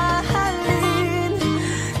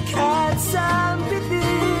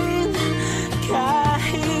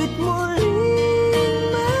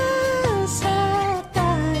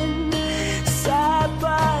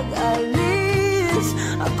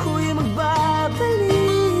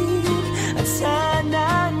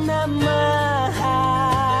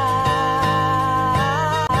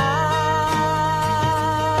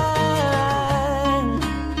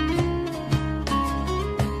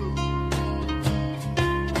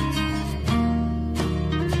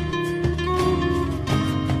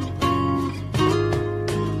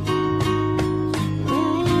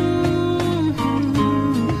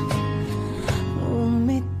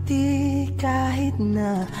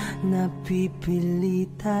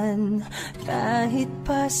pipilitan kahit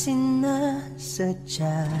pa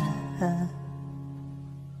sinasadya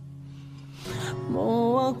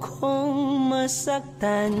mo akong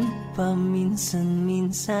masaktan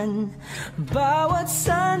paminsan-minsan. Bawat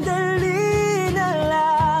sandali na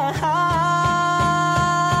lang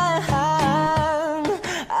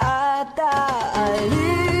at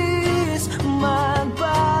aalis,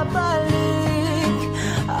 magbabalik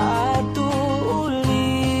at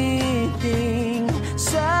uuliting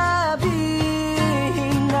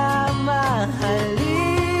sabihin na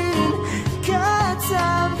mahalin ka at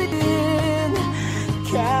sabihin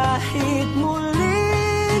kahit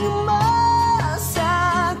muling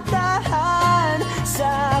masaktahan.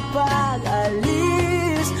 Sa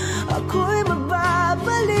pag-alis ako'y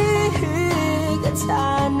magbabalik at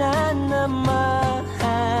sana naman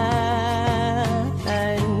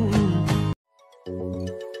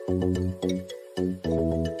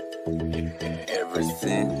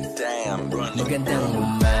magandang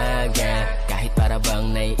umaga. Kahit para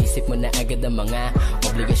bang naiisip mo na agad ang mga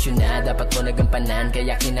obligasyon na dapat mo nagampanan,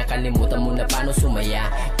 kaya kinakalimutan mo na paano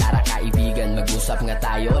sumaya. Tara kaibigan, mag-usap nga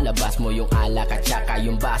tayo. Labas mo yung alak at saka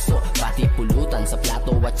yung baso, pati pulutan sa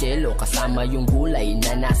plato at yelo, kasama yung gulay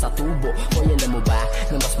na nasa tubo. O alam mo ba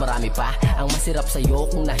na mas marami pa ang masirap sa'yo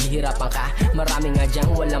kung nahihirapan ka? Marami nga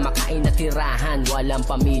dyang walang makain na tirahan, walang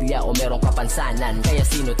pamilya o merong kapansanan. Kaya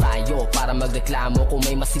sino tayo para magreklamo kung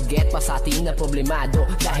may masigit pa sa atin na problemado?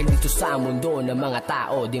 Dahil dito sa mundo ng mga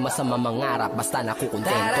tao, di masama mangarap basta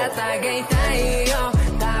nakukontento. Tara tagay tayo,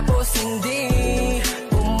 tapos hindi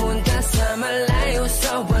pumunta sa malayo,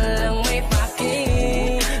 sa walang may paki.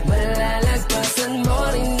 Malalagpasan mo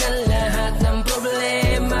rin ang lahat ng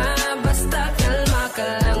problema, basta kalma ka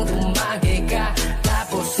lang, tumagay ka,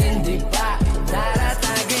 tapos hindi pa. Tara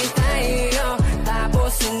tagay tayo,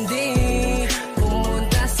 tapos hindi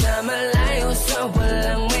pumunta sa malayo, sa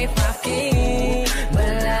walang may paki.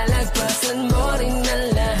 Malalagpasan mo rin ang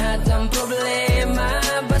lahat ng problema,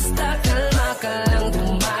 basta kalma ka lang,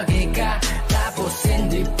 tumagay ka, tapos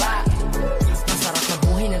hindi pa. Masarap na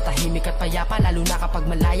buhay ng tahimik at payapa, lalo na kapag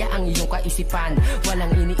malaya ang iyong kaisipan.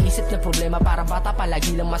 Walang iniisip na problema, para bata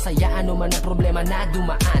palagi lang masaya, ano man ang problema na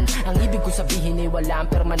dumaan. Ang ibig ko sabihin ay walang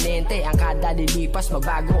permanente, ang kada lilipas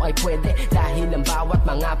magbago ay pwede, dahil ang bawat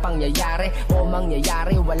mga pangyayari o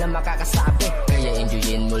mangyayari walang makakasabi. Kaya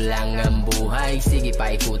enjoyin mo lang ang buhay, sige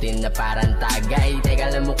paikutin na parang tagay. Teka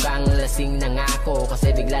lang, mukhang lasing na nga ako,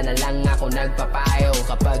 kasi bigla na lang ako nagpapayo.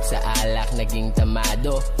 Kapag sa alak naging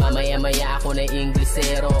tamado, mamaya-maya ako na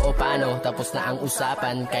Inglesero o paano, tapos na ang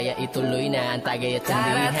usapan, kaya ituloy na ang tagay at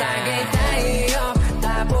tindihan. Tara tagay tayo,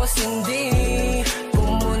 tapos hindi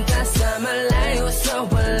pumunta sa malayo, sa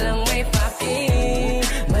walang may paki.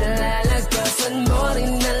 Malalagpasan mo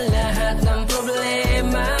rin ang lahat ng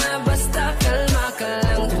problema, basta kalma ka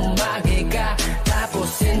lang, tumagay ka, tapos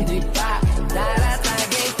hindi pa. Tara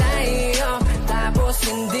tagay tayo, tapos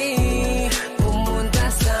hindi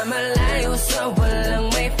pumunta sa malayo, sa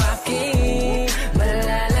walang may paki.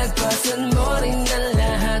 Malalagpasan mo rin ang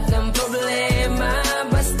lahat ng problema,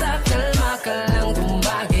 basta kalma ka lang,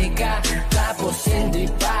 tumagay ka, tapos hindi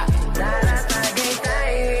pa. Tara tagay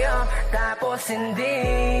tayo, tapos hindi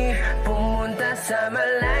pumunta sa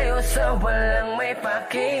malayo, sa walang may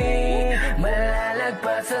paki.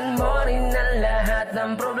 Malalagpasan mo rin ang lahat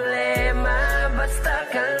ng problema, basta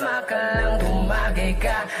kalma ka lang, tumagay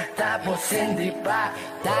ka, tapos hindi pa.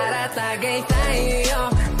 Tara tagay tayo,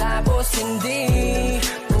 tapos hindi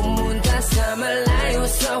pumunta sa malayo,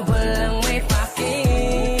 sa walang may paki.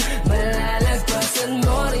 Malalagpasan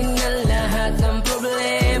mo rin ang lahat ng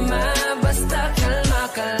problema, basta kalma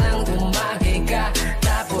ka lang, tumagay ka,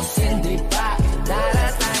 tapos hindi pa. Tara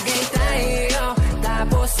tagay tayo,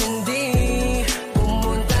 tapos hindi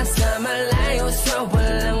pumunta sa malayo, sa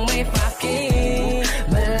walang may paki.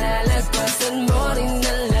 Malalagpasan mo rin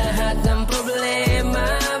ang lahat ng problema,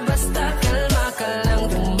 basta kalma ka lang,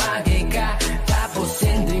 tumagay ka, tapos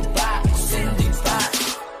hindi pa, hindi pa.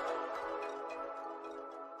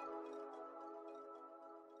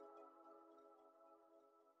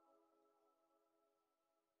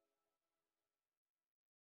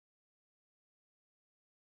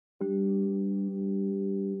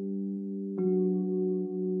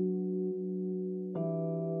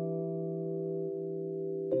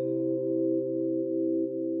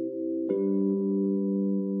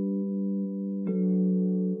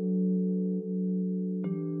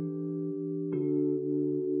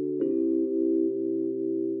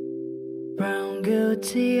 Brown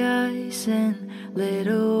guilty eyes and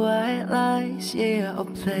little white lies. Yeah, I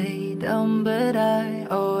played dumb, but I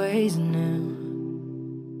always knew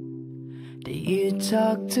Did you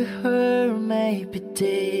talk to her? Maybe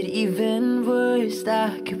did. Even worse,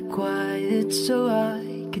 I kept quiet so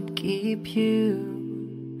I could keep you.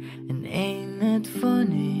 And ain't it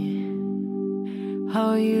funny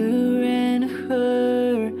how you ran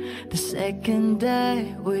her the second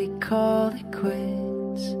day we called it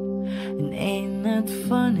quits? And ain't it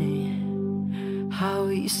funny how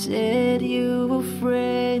you said you were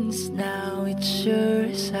friends? Now it sure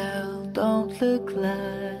as hell don't look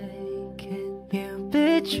like it. You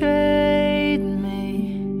betrayed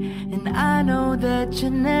me, and I know that you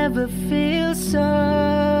never feel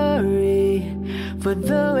sorry for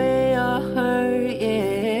the way I hurt.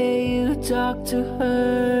 Yeah, you talked to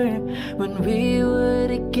her when we were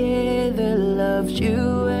together, loved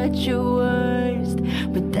you at your worst,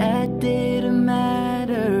 but that didn't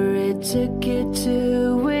matter. It took you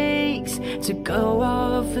 2 weeks to go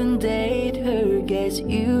off and date her. Guess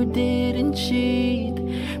you didn't cheat,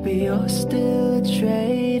 but you're still a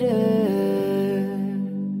traitor.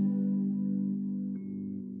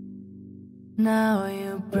 Now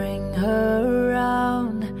you bring her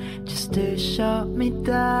around just to shut me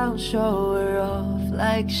down, show her off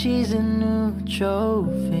like she's a new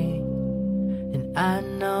trophy. And I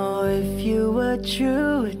know if you were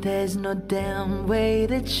true, there's no damn way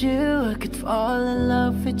that you could fall in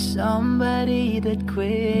love with somebody that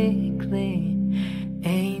quickly.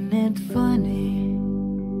 Ain't it funny?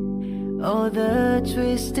 All the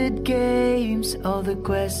twisted games, all the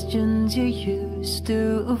questions you used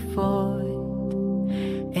to avoid.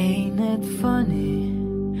 Ain't it funny?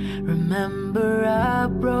 Remember I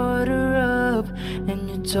brought her up and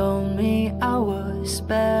you told me I was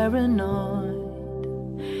paranoid.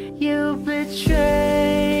 You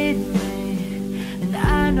betrayed me, and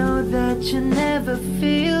I know that you never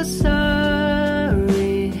feel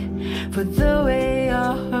sorry for the way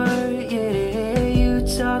I hurt. Yeah, you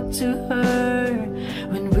talked to her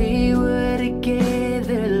when we were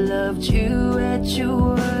together, loved you at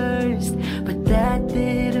your worst, but that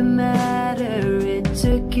didn't matter. It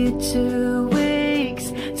took you 2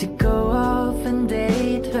 weeks to go off and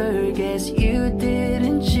date her. Guess you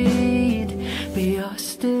didn't cheat, but you're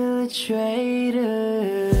still a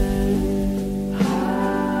traitor.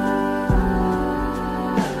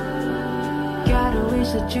 Gotta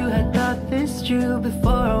wish that you had thought this through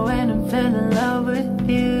before I went and fell in love with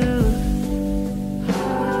you.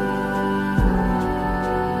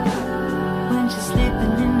 When she's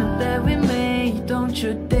sleeping in the bed with me, don't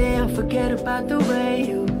you dare forget about the way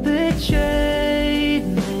you betrayed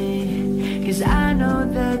me. 'Cause I know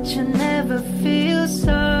that you never feel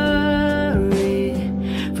sorry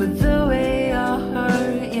for the way I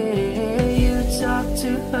hurt. Yeah, you talked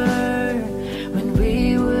to her when we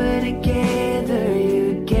were together, you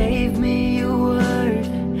gave me your word,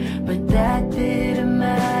 but that didn't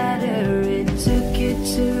matter. It took you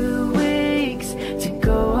 2 weeks to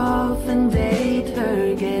go off and date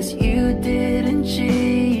her. Guess you didn't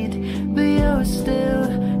cheat, but you're still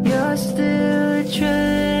a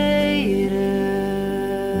traitor.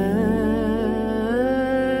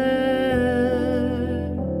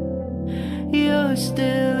 You're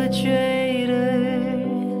still a traitor.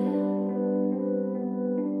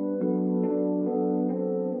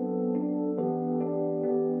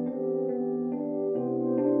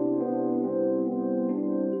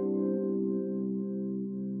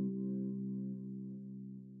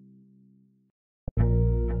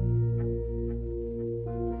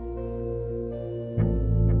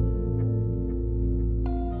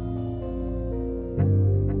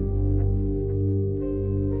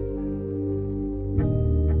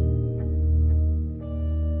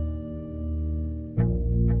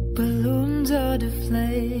 Balloons are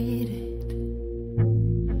deflated.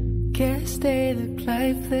 Guess they look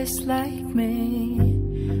lifeless like me.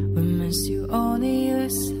 We miss you on the other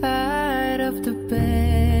side of the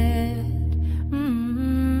bed.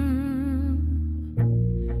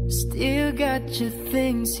 Still got your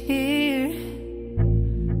things here.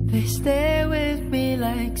 They stay with me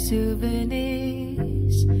like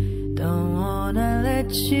souvenirs. Don't wanna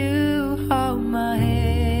let you hold my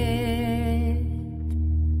head.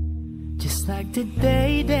 Just like the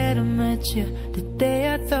day that I met you, the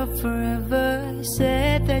day I thought forever.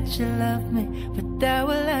 Said that you loved me, but that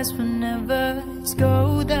will last forever. It's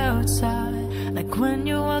cold outside, like when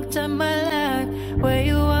you walked on my life, where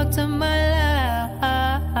you walked on my life.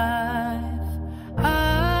 I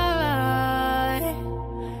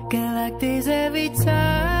get like this every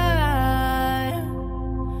time.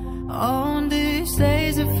 On these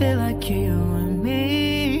days I feel like you and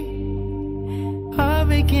me. Our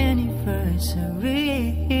big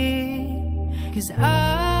anniversary. 'Cause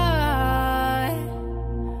I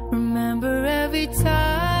remember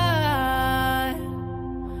time.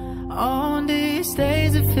 On these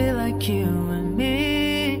days I feel like you and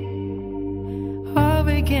me are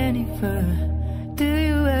we getting further? Do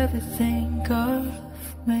you ever think of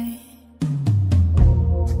me?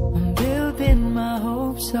 I'm building my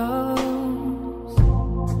hopes up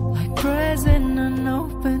like present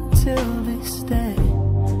unopened till this day.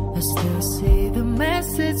 I still see the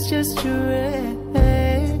message just you read.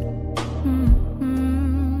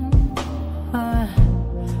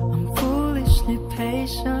 I'm foolishly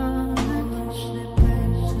patient.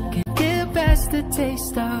 Can't get past the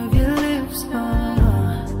taste of your lips.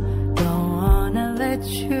 Don't wanna let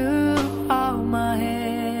you out my head.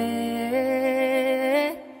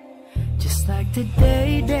 Just like the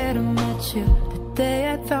day that I met you, the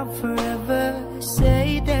day I thought forever.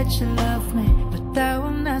 Say that you love me, but that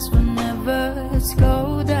won't last forever. Let's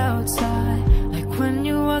go outside, like when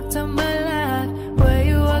you walked on my life, where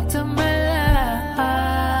you walked on my life.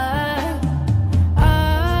 I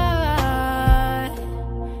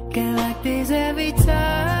get like this every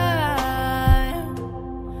time.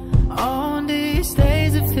 On these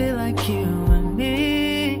days I feel like you and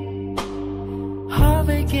me are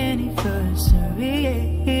big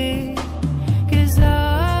anniversary. 'Cause I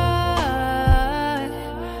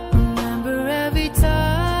remember every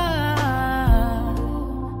time.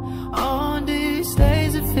 On these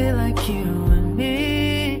days I feel like you and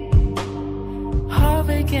me are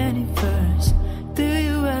big anniversary. Do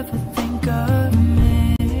you ever think of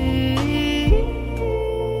me?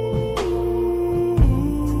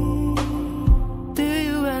 Do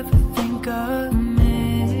you ever think of me?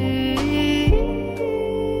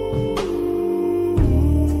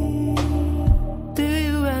 Do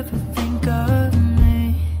you ever think of me?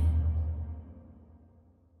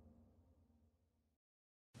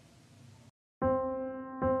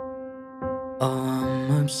 Oh, I'm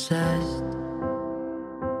obsessed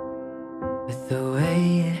with the way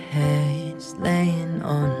your head's laying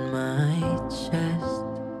on my chest.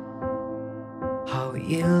 How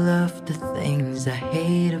you love the things I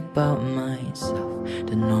hate about myself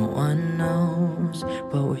that no one knows,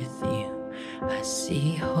 but with you I see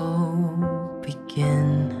hope begin.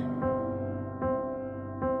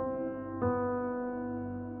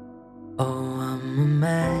 Oh, I'm a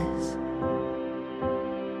mess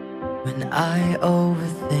when I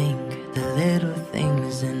overthink the little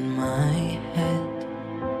things in my head.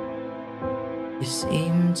 You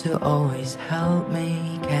seem to always help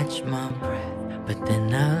me catch my breath, but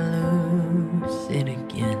then I lose it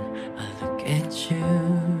again. I look at you,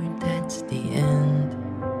 that's the end.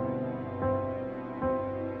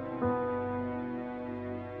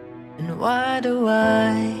 And why do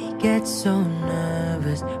I get so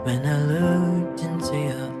nervous when I look into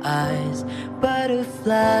your eyes?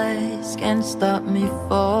 Butterflies can't stop me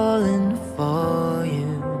falling for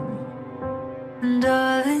you. And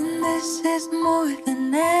darling, this is more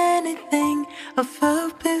than anything I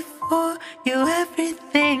felt before. You're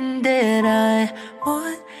everything that I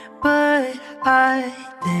want, but I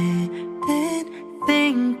didn't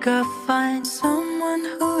think I'd find someone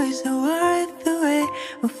who is worth the wait.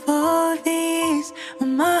 Of all these,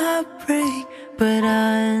 my heartbreak, but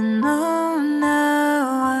I know now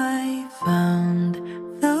I found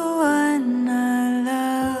the one I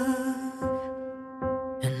love.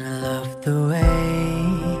 And I love the way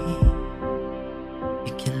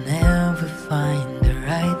you can never find the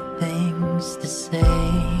right things to say,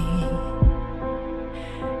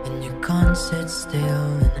 and you can't sit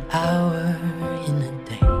still an hour in a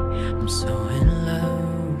day. I'm so in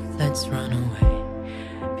love, let's run away,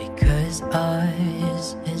 because ours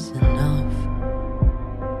is enough.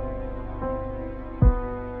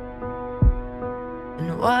 And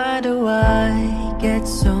why do I get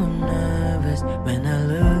so nervous when I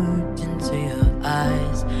look into your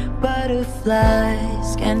eyes?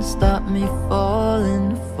 Butterflies can't stop me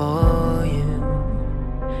falling for you.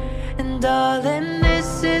 And darling,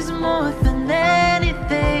 this is more than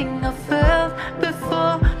anything I felt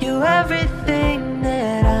before. You're everything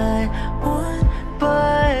that I want,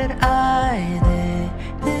 but I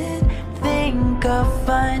didn't think I'd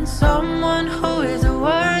find someone who is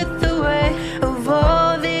worth the wait. Of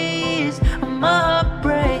all these, my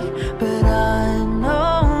heartbreak, but I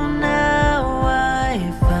know now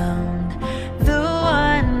I found the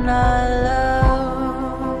one I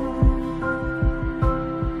love.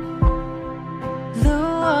 The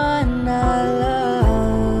one I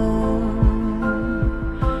love.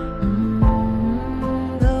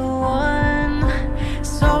 The one,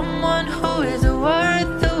 someone who is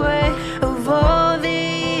worth the wait. Of all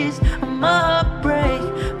these,